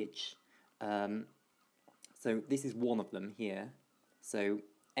is which. So this is one of them here. So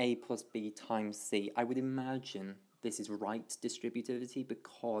a plus b times c. I would imagine this is right distributivity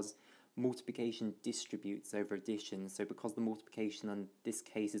because multiplication distributes over addition. So because the multiplication in this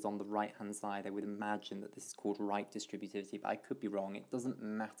case is on the right hand side, I would imagine that this is called right distributivity, but I could be wrong. It doesn't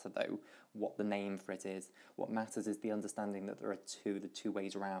matter though what the name for it is. What matters is the understanding that there are the 2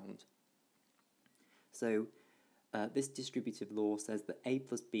 ways around. So this distributive law says that a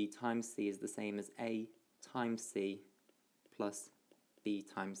plus b times c is the same as a times c plus b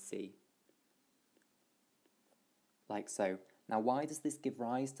times c, like so. Now, why does this give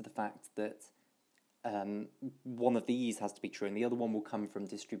rise to the fact that one of these has to be true and the other one will come from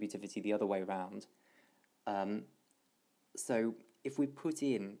distributivity the other way around? So if we put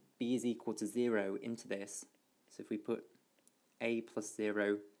in b is equal to 0 into this, so if we put a plus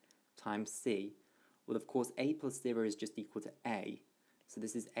 0 times c, well, of course, a plus 0 is just equal to a, so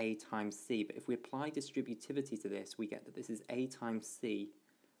this is a times c, but if we apply distributivity to this, we get that this is a times c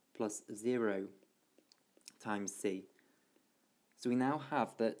plus 0 times c. So we now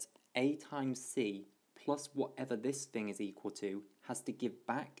have that a times c plus whatever this thing is equal to has to give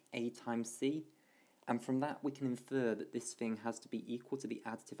back a times c, and from that we can infer that this thing has to be equal to the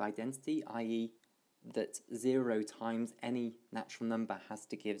additive identity, i.e. that 0 times any natural number has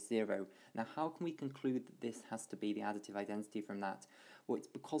to give 0. Now, how can we conclude that this has to be the additive identity from that? Well, it's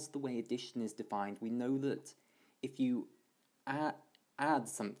because the way addition is defined, we know that if you add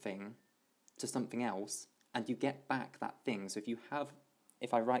something to something else and you get back that thing, so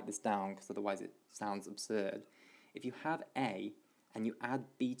if I write this down because otherwise it sounds absurd, if you have a and you add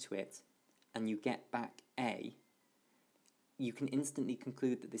b to it and you get back a, you can instantly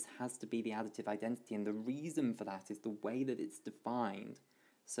conclude that this has to be the additive identity, and the reason for that is the way that it's defined.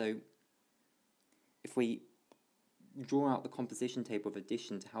 So if we draw out the composition table of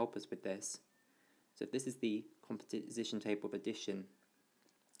addition to help us with this. So if this is the composition table of addition,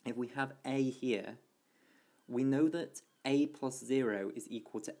 if we have a here, we know that a plus 0 is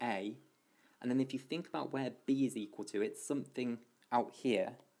equal to a, and then if you think about where b is equal to, it's something out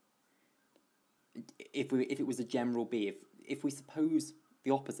here. If it was a general b, if we suppose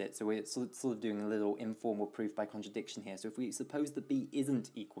the opposite, so we're sort of doing a little informal proof by contradiction here. So if we suppose that b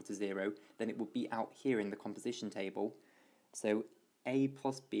isn't equal to 0, then it would be out here in the composition table. So a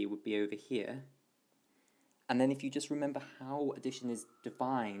plus b would be over here. And then if you just remember how addition is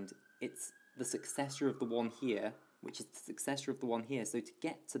defined, it's the successor of the one here, which is the successor of the one here. So to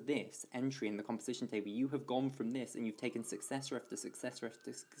get to this entry in the composition table, you have gone from this and you've taken successor after successor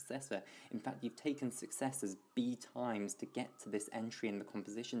after successor. In fact, you've taken successors b times to get to this entry in the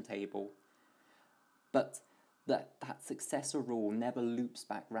composition table. But that successor rule never loops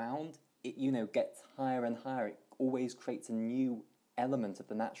back round. It, gets higher and higher. It always creates a new element of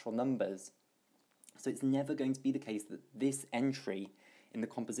the natural numbers. So it's never going to be the case that this entry in the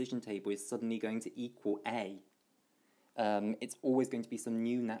composition table is suddenly going to equal a. It's always going to be some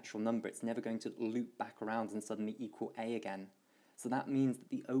new natural number. It's never going to loop back around and suddenly equal a again. So that means that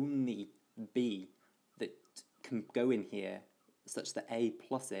the only b that can go in here, such that a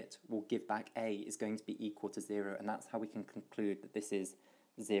plus it will give back a, is going to be equal to 0, and that's how we can conclude that this is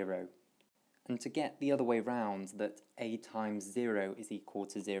 0. And to get the other way round, that a times 0 is equal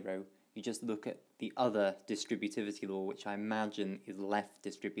to 0, you just look at the other distributivity law, which I imagine is left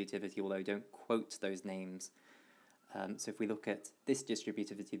distributivity, although don't quote those names. So if we look at this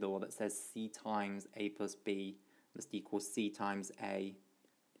distributivity law that says c times a plus b must equal c times a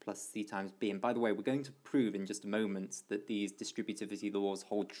plus c times b, and by the way, we're going to prove in just a moment that these distributivity laws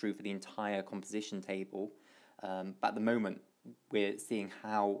hold true for the entire composition table, but at the moment we're seeing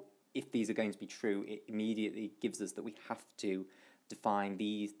how, if these are going to be true, it immediately gives us that we have to define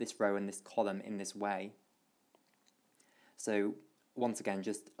this row and this column in this way. So once again,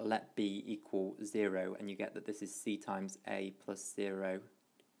 just let b equal 0, and you get that this is c times a plus 0.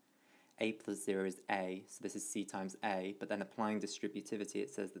 A plus 0 is a, so this is c times a, but then applying distributivity, it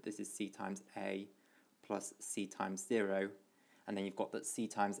says that this is c times a plus c times 0, and then you've got that c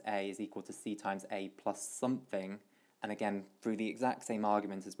times a is equal to c times a plus something, and again, through the exact same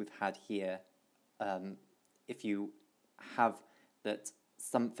argument as we've had here, if you have that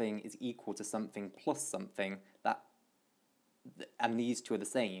something is equal to something plus something, and these two are the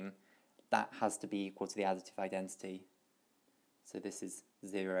same, that has to be equal to the additive identity. So this is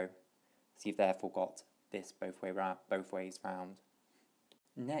 0. So you've therefore got this both ways round.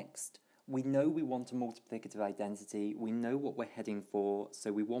 Next, we know we want a multiplicative identity. We know what we're heading for,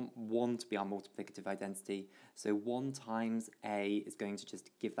 so we want 1 to be our multiplicative identity. So 1 times a is going to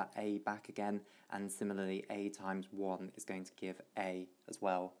just give that a back again, and similarly a times 1 is going to give a as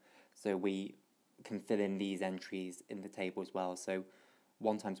well. So we can fill in these entries in the table as well. So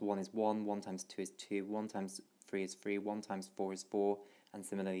 1 times 1 is 1, 1 times 2 is 2, 1 times 3 is 3, 1 times 4 is 4, and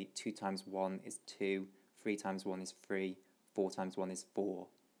similarly 2 times 1 is 2, 3 times 1 is 3, 4 times 1 is 4.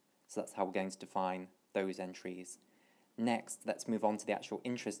 So that's how we're going to define those entries. Next, let's move on to the actual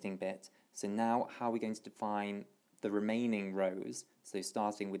interesting bit. So now how are we going to define the remaining rows? So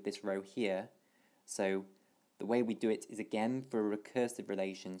starting with this row here. So the way we do it is again for a recursive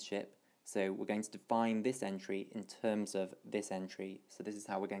relationship. So we're going to define this entry in terms of this entry. So this is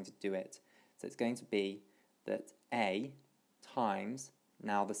how we're going to do it. So it's going to be that a times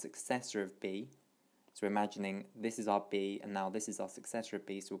now the successor of b. So we're imagining this is our b and now this is our successor of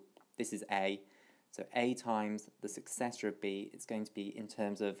b. So this is a. So a times the successor of b, it's going to be in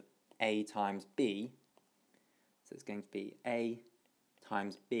terms of a times b. So it's going to be a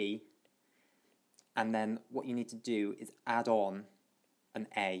times b. And then what you need to do is add on an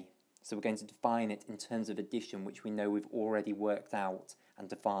a. So we're going to define it in terms of addition, which we know we've already worked out and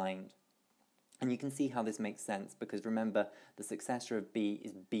defined. And you can see how this makes sense, because remember, the successor of b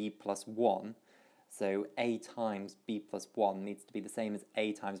is b plus 1. So a times b plus 1 needs to be the same as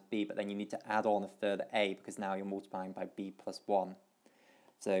a times b, but then you need to add on a further a, because now you're multiplying by b plus 1.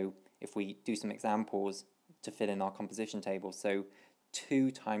 So if we do some examples to fill in our composition table, so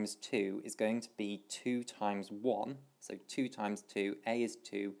 2 times 2 is going to be 2 times 1. So 2 times 2, a is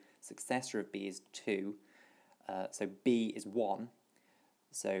 2, successor of b is 2, so b is 1.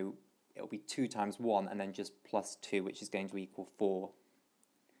 So it'll be 2 times 1 and then just plus 2, which is going to equal 4.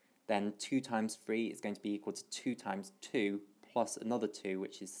 Then 2 times 3 is going to be equal to 2 times 2 plus another 2,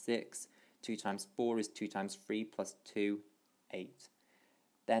 which is 6. 2 times 4 is 2 times 3 plus 2, 8.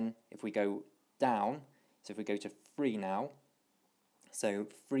 Then if we go down, so if we go to 3 now, So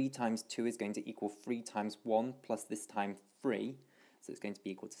 3 times 2 is going to equal 3 times 1 plus this time 3. So it's going to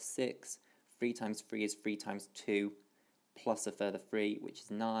be equal to 6. 3 times 3 is 3 times 2 plus a further 3, which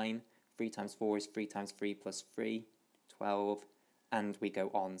is 9. 3 times 4 is 3 times 3 plus 3, 12. And we go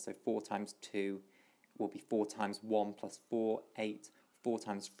on. So 4 times 2 will be 4 times 1 plus 4, 8. 4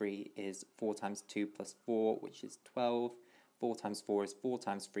 times 3 is 4 times 2 plus 4, which is 12. 4 times 4 is 4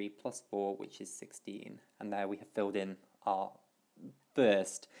 times 3 plus 4, which is 16. And there we have filled in our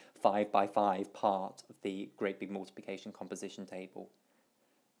first 5 by 5 part of the great big multiplication composition table.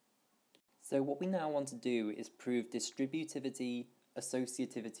 So what we now want to do is prove distributivity,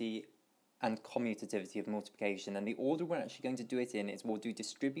 associativity, and commutativity of multiplication, and the order we're actually going to do it in is we'll do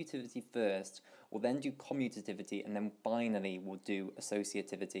distributivity first, we'll then do commutativity, and then finally we'll do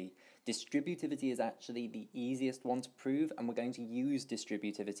associativity. Distributivity is actually the easiest one to prove, and we're going to use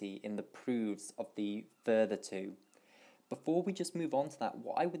distributivity in the proofs of the further two. Before we just move on to that,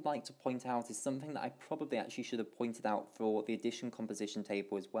 what I would like to point out is something that I probably actually should have pointed out for the addition composition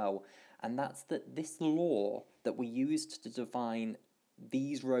table as well, and that's that this law that we used to define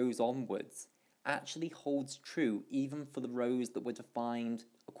these rows onwards actually holds true even for the rows that were defined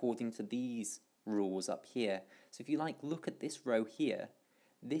according to these rules up here. So if you look at this row here,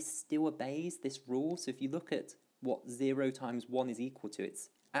 this still obeys this rule. So if you look at what 0 times 1 is equal to, it's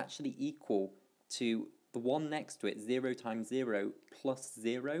actually equal to the one next to it, 0 times 0 plus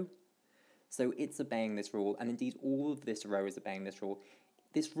 0. So it's obeying this rule, and indeed all of this row is obeying this rule.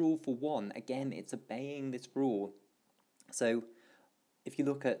 This rule for 1, again, it's obeying this rule. So if you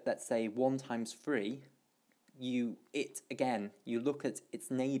look at, let's say, 1 times 3, you look at its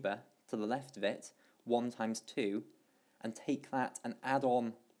neighbour to the left of it, 1 times 2, and take that and add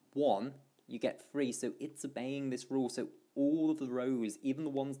on 1, you get 3. So it's obeying this rule. So all of the rows, even the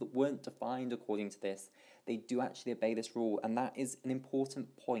ones that weren't defined according to this, they do actually obey this rule. And that is an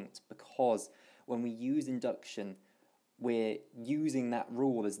important point, because when we use induction, we're using that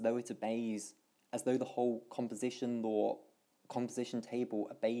rule as though it obeys, as though the whole composition law, composition table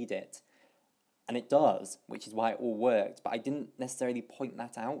obeyed it. And it does, which is why it all worked. But I didn't necessarily point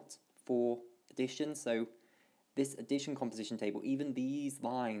that out for addition. So this addition composition table, even these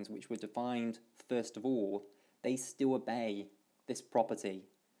lines which were defined first of all, they still obey this property.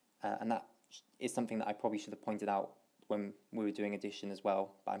 And that is something that I probably should have pointed out when we were doing addition as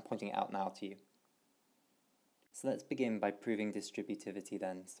well, but I'm pointing it out now to you. So let's begin by proving distributivity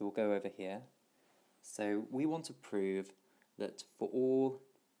then. So we'll go over here. So we want to prove that for all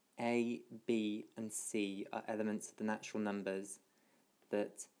A, B, and C are elements of the natural numbers,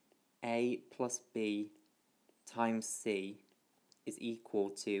 that A plus B times C is equal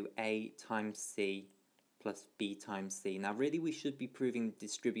to A times C plus B times C. Now really we should be proving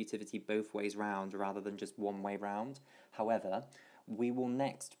distributivity both ways round rather than just one way round. However, we will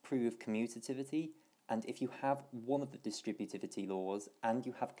next prove commutativity, and if you have one of the distributivity laws and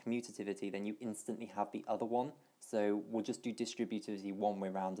you have commutativity, then you instantly have the other one. So we'll just do distributivity one way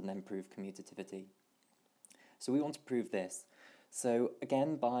round and then prove commutativity. So we want to prove this. So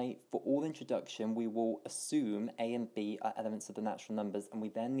again, for all introduction, we will assume A and B are elements of the natural numbers, and we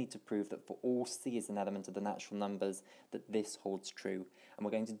then need to prove that for all C is an element of the natural numbers, that this holds true. And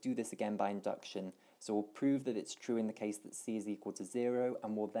we're going to do this again by induction. So we'll prove that it's true in the case that C is equal to 0,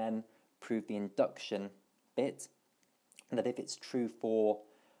 and we'll then prove the induction bit, and that if it's true for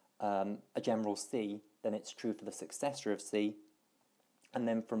a general C, then it's true for the successor of C, and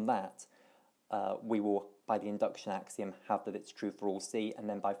then from that we will, by the induction axiom, have that it's true for all C, and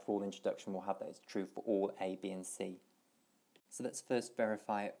then by for all introduction we'll have that it's true for all A, B, and C. So let's first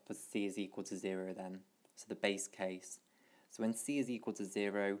verify it for C is equal to 0 then, so the base case. So when C is equal to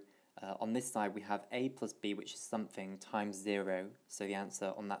 0, on this side we have A plus B, which is something, times 0, so the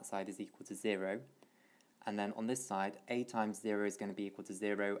answer on that side is equal to 0. And then on this side, A times 0 is going to be equal to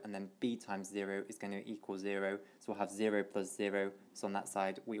 0, and then B times 0 is going to equal 0, so we'll have 0 plus 0, so on that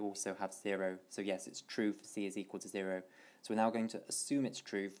side we also have 0. So yes, it's true for C is equal to 0. So we're now going to assume it's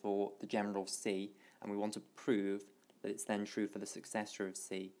true for the general C, and we want to prove that it's then true for the successor of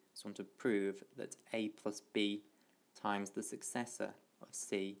C. So we want to prove that A plus B times the successor of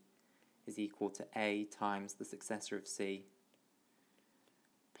C is equal to A times the successor of C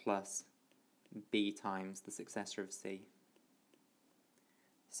plus B times the successor of C.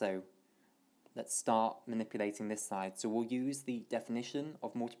 So let's start manipulating this side. So we'll use the definition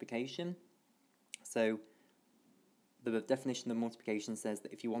of multiplication. So the definition of multiplication says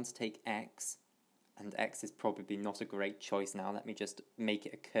that if you want to take x, and x is probably not a great choice now, let me just make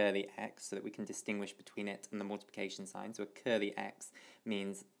it a curly x so that we can distinguish between it and the multiplication sign. So a curly x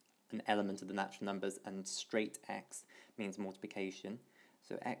means an element of the natural numbers, and straight x means multiplication.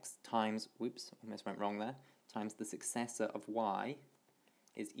 So x times, whoops, almost went wrong there, times the successor of y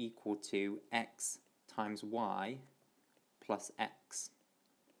is equal to x times y plus x.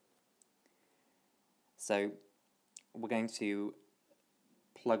 So we're going to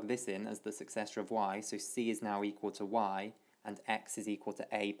plug this in as the successor of y, so c is now equal to y, and x is equal to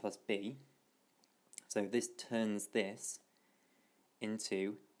a plus b. So this turns this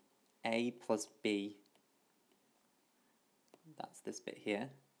into a plus b, that's this bit here,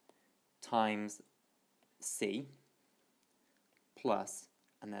 times c, plus,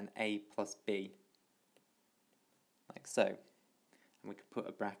 and then a plus b, like so. And we could put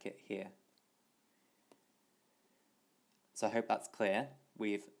a bracket here. So I hope that's clear.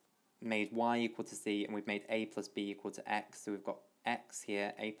 We've made y equal to c, and we've made a plus b equal to x. So we've got x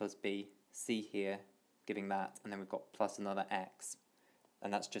here, a plus b, c here, giving that, and then we've got plus another x.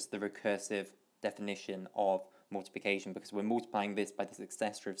 And that's just the recursive definition of multiplication, because we're multiplying this by the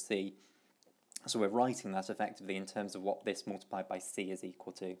successor of c. So we're writing that effectively in terms of what this multiplied by c is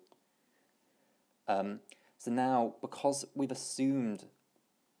equal to. So now, because we've assumed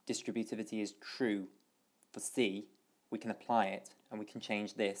distributivity is true for c, we can apply it, and we can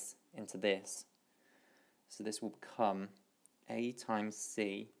change this into this. So this will become a times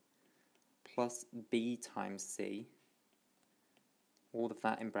c plus b times c, all of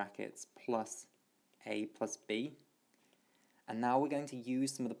that in brackets, plus a plus b. And now we're going to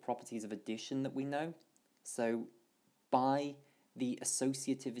use some of the properties of addition that we know. So by the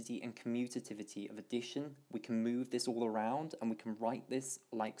associativity and commutativity of addition, we can move this all around, and we can write this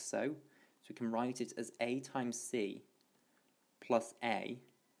like so. So we can write it as a times c plus a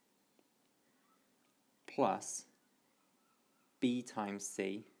plus b times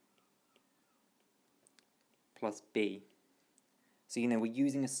c plus b. So, you know, we're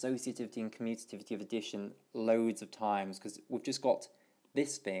using associativity and commutativity of addition loads of times, because we've just got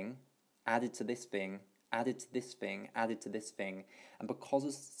this thing added to this thing, added to this thing, added to this thing. And because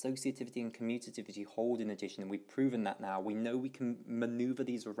associativity and commutativity hold in addition, and we've proven that now, we know we can maneuver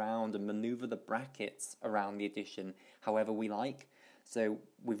these around and maneuver the brackets around the addition however we like. So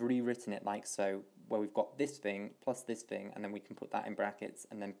we've rewritten it like so, where we've got this thing, and then we can put that in brackets,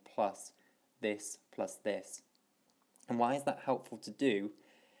 and then plus this. And why is that helpful to do?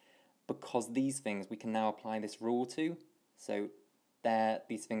 Because these things we can now apply this rule to. So they're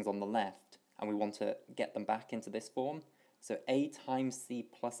these things on the left, and we want to get them back into this form. So a times c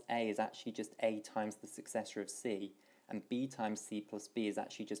plus a is actually just a times the successor of c, and b times c plus b is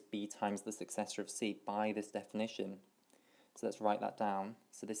actually just b times the successor of c by this definition. So let's write that down.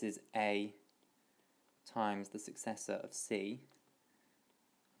 So this is a times the successor of c,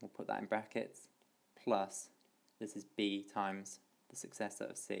 we'll put that in brackets, plus this is b times the successor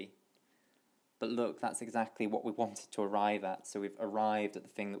of c. But look, that's exactly what we wanted to arrive at. So we've arrived at the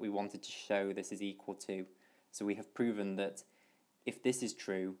thing that we wanted to show this is equal to. So we have proven that if this is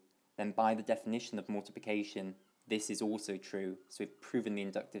true, then by the definition of multiplication, this is also true. So we've proven the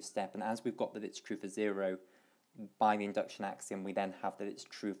inductive step, and as we've got that it's true for 0, by the induction axiom, we then have that it's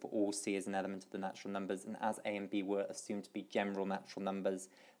true for all c as an element of the natural numbers, and as a and b were assumed to be general natural numbers,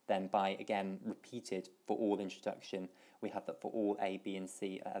 then by, again, repeated for all introduction, we have that for all a, b, and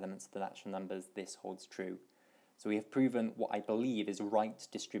c are elements of the natural numbers, this holds true. So we have proven what I believe is right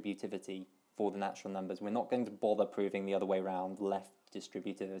distributivity for the natural numbers. We're not going to bother proving the other way around, left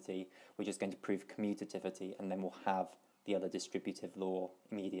distributivity. We're just going to prove commutativity, and then we'll have the other distributive law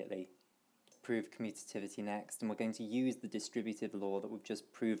immediately. Prove commutativity next, and we're going to use the distributive law that we've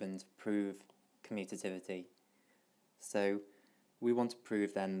just proven to prove commutativity. So we want to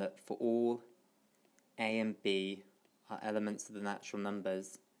prove then that for all a and b are elements of the natural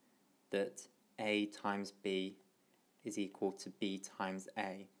numbers, that a times b is equal to b times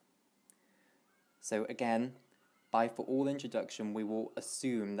a. So again, by for all introduction, we will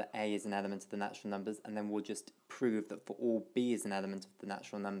assume that a is an element of the natural numbers, and then we'll just prove that for all b is an element of the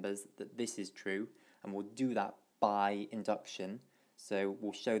natural numbers, that this is true, and we'll do that by induction. So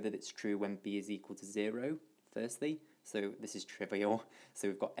we'll show that it's true when b is equal to 0, firstly. So this is trivial. So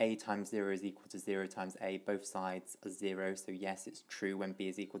we've got a times 0 is equal to 0 times a. Both sides are 0, so yes, it's true when b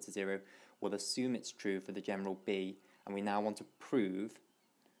is equal to 0. We'll assume it's true for the general b, and we now want to prove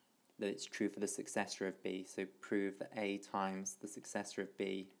that it's true for the successor of b. So prove that a times the successor of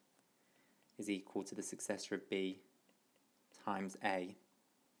b is equal to the successor of b times a.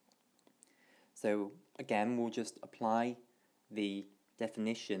 So again, we'll just apply the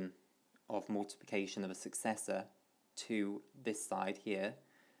definition of multiplication of a successor to this side here.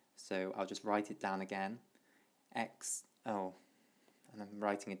 So I'll just write it down again. and I'm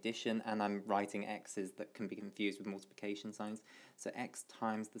writing addition, and I'm writing x's that can be confused with multiplication signs. So x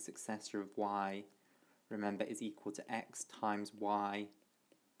times the successor of y, remember, is equal to x times y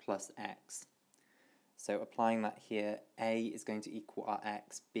plus x. So applying that here, a is going to equal our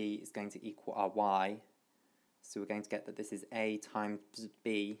x, b is going to equal our y. So we're going to get that this is a times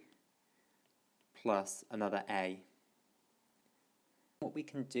b plus another a. What we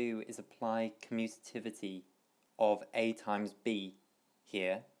can do is apply commutativity of a times b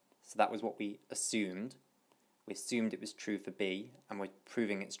here. So that was what we assumed. We assumed it was true for b, and we're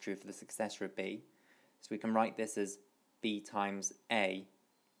proving it's true for the successor of b. So we can write this as b times a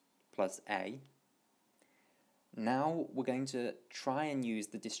plus a. Now we're going to try and use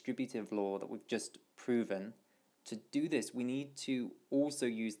the distributive law that we've just proven. To do this, we need to also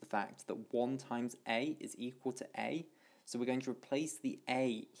use the fact that 1 times a is equal to a. So we're going to replace the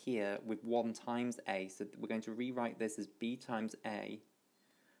a here with 1 times a. So we're going to rewrite this as b times a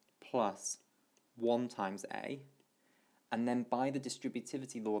plus 1 times a. And then by the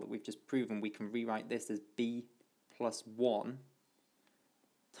distributivity law that we've just proven, we can rewrite this as b plus 1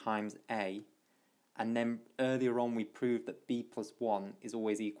 times a. And then earlier on we proved that b plus 1 is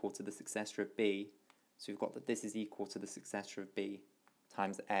always equal to the successor of b. So we've got that this is equal to the successor of b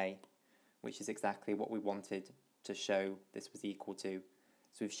times a, which is exactly what we wanted to show this was equal to.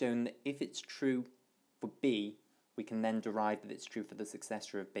 So we've shown that if it's true for b, we can then derive that it's true for the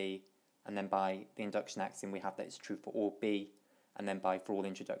successor of b, and then by the induction axiom we have that it's true for all b, and then by for all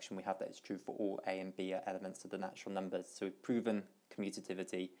introduction we have that it's true for all a and b are elements of the natural numbers. So we've proven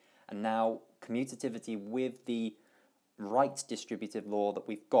commutativity, and now commutativity with the right distributive law that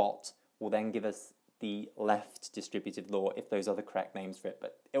we've got will then give us the left distributive law, if those are the correct names for it,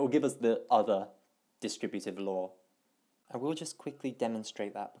 but it will give us the other distributive law. I will just quickly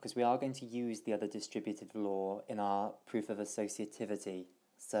demonstrate that because we are going to use the other distributive law in our proof of associativity.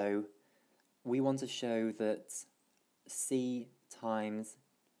 So we want to show that c times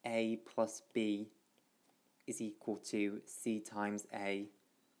a plus b is equal to c times a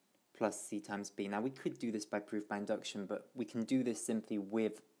plus c times b. Now we could do this by proof by induction, but we can do this simply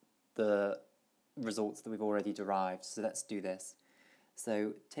with the results that we've already derived. So let's do this.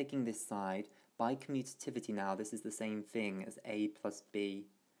 So taking this side, by commutativity now, this is the same thing as a plus b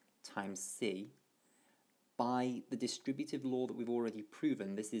times c. By the distributive law that we've already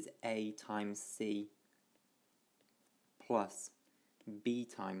proven, this is a times c plus b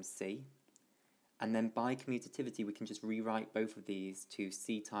times c. And then by commutativity, we can just rewrite both of these to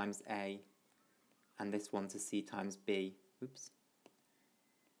c times a, and this one to c times b. Oops.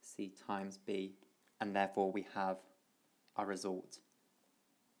 C times b, and therefore we have our result.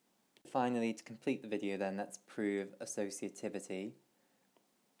 Finally, to complete the video then, let's prove associativity.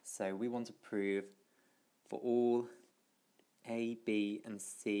 So we want to prove for all a, b and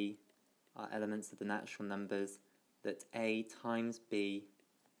c are elements of the natural numbers that a times b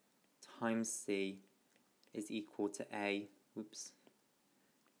times c is equal to a,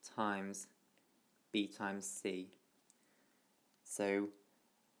 times b times c. So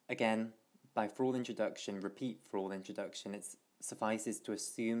again, by for all introduction, repeat for all introduction, it suffices to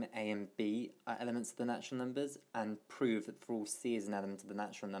assume a and b are elements of the natural numbers and prove that for all c is an element of the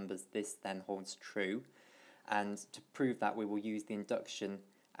natural numbers, this then holds true. And to prove that, we will use the induction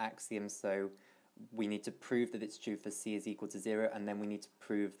axiom. So we need to prove that it's true for c is equal to 0, and then we need to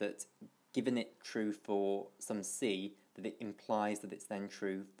prove that given it true for some c, that it implies that it's then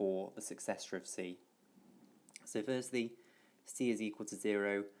true for the successor of c. So firstly, c is equal to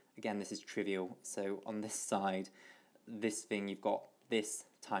 0. Again, this is trivial. So on this side, this thing, you've got this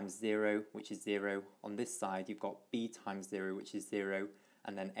times 0, which is 0. On this side, you've got b times 0, which is 0,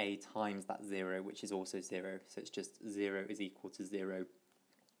 and then a times that 0, which is also 0. So it's just 0 is equal to 0,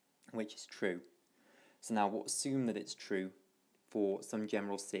 which is true. So now we'll assume that it's true for some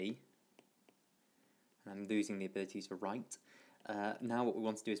general c. And I'm losing the ability to write. Now what we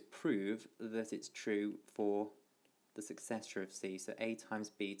want to do is prove that it's true for the successor of c. So a times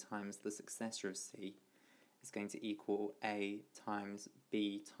b times the successor of c is going to equal a times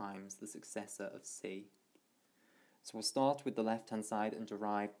b times the successor of c. So we'll start with the left-hand side and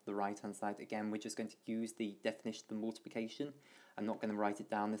derive the right-hand side. Again, we're just going to use the definition of the multiplication. I'm not going to write it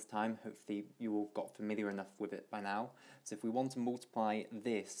down this time. Hopefully you all got familiar enough with it by now. So if we want to multiply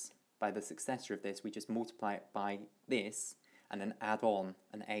this by the successor of this, we just multiply it by this and then add on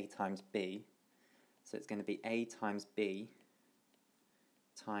an a times b. So it's going to be a times b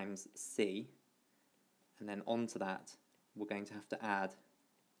times c, and then onto that we're going to have to add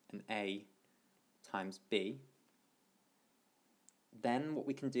an a times b. Then what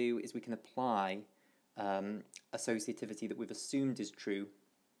we can do is we can apply associativity that we've assumed is true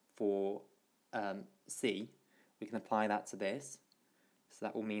for C, we can apply that to this. So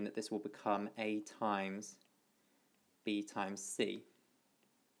that will mean that this will become A times B times C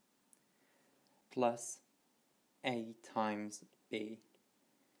plus A times B.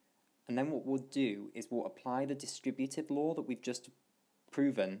 And then what we'll do is we'll apply the distributive law that we've just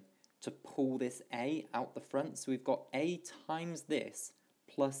proven to pull this A out the front. So we've got A times this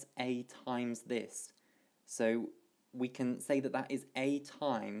plus A times this. So we can say that that is A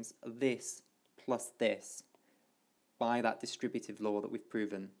times this plus this by that distributive law that we've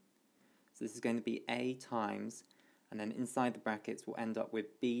proven. So this is going to be A times, and then inside the brackets we'll end up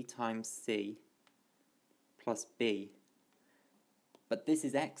with B times C plus B. But this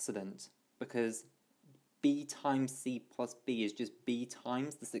is excellent because B times C plus B is just B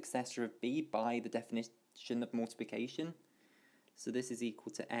times the successor of B by the definition of multiplication. So this is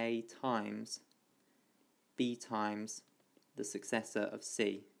equal to A times B times the successor of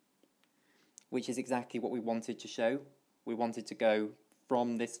C, which is exactly what we wanted to show. We wanted to go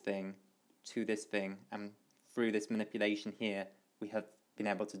from this thing to this thing, and through this manipulation here, we have been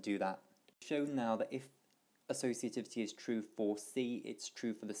able to do that. We've shown now that if associativity is true for C, it's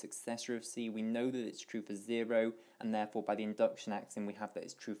true for the successor of C. We know that it's true for 0, and therefore by the induction axiom we have that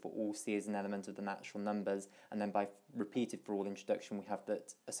it's true for all C as an element of the natural numbers, and then by repeated for all introduction we have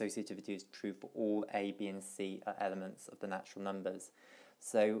that associativity is true for all A, B and C are elements of the natural numbers.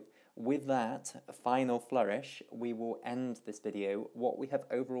 So with that final flourish, we will end this video. What we have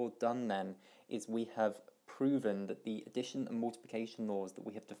overall done then is we have proven that the addition and multiplication laws that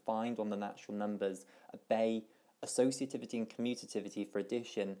we have defined on the natural numbers obey associativity and commutativity for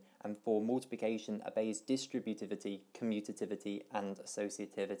addition, and for multiplication obeys distributivity, commutativity and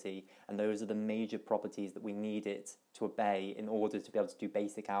associativity, and those are the major properties that we need it to obey in order to be able to do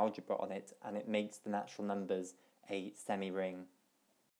basic algebra on it, and it makes the natural numbers a semi-ring.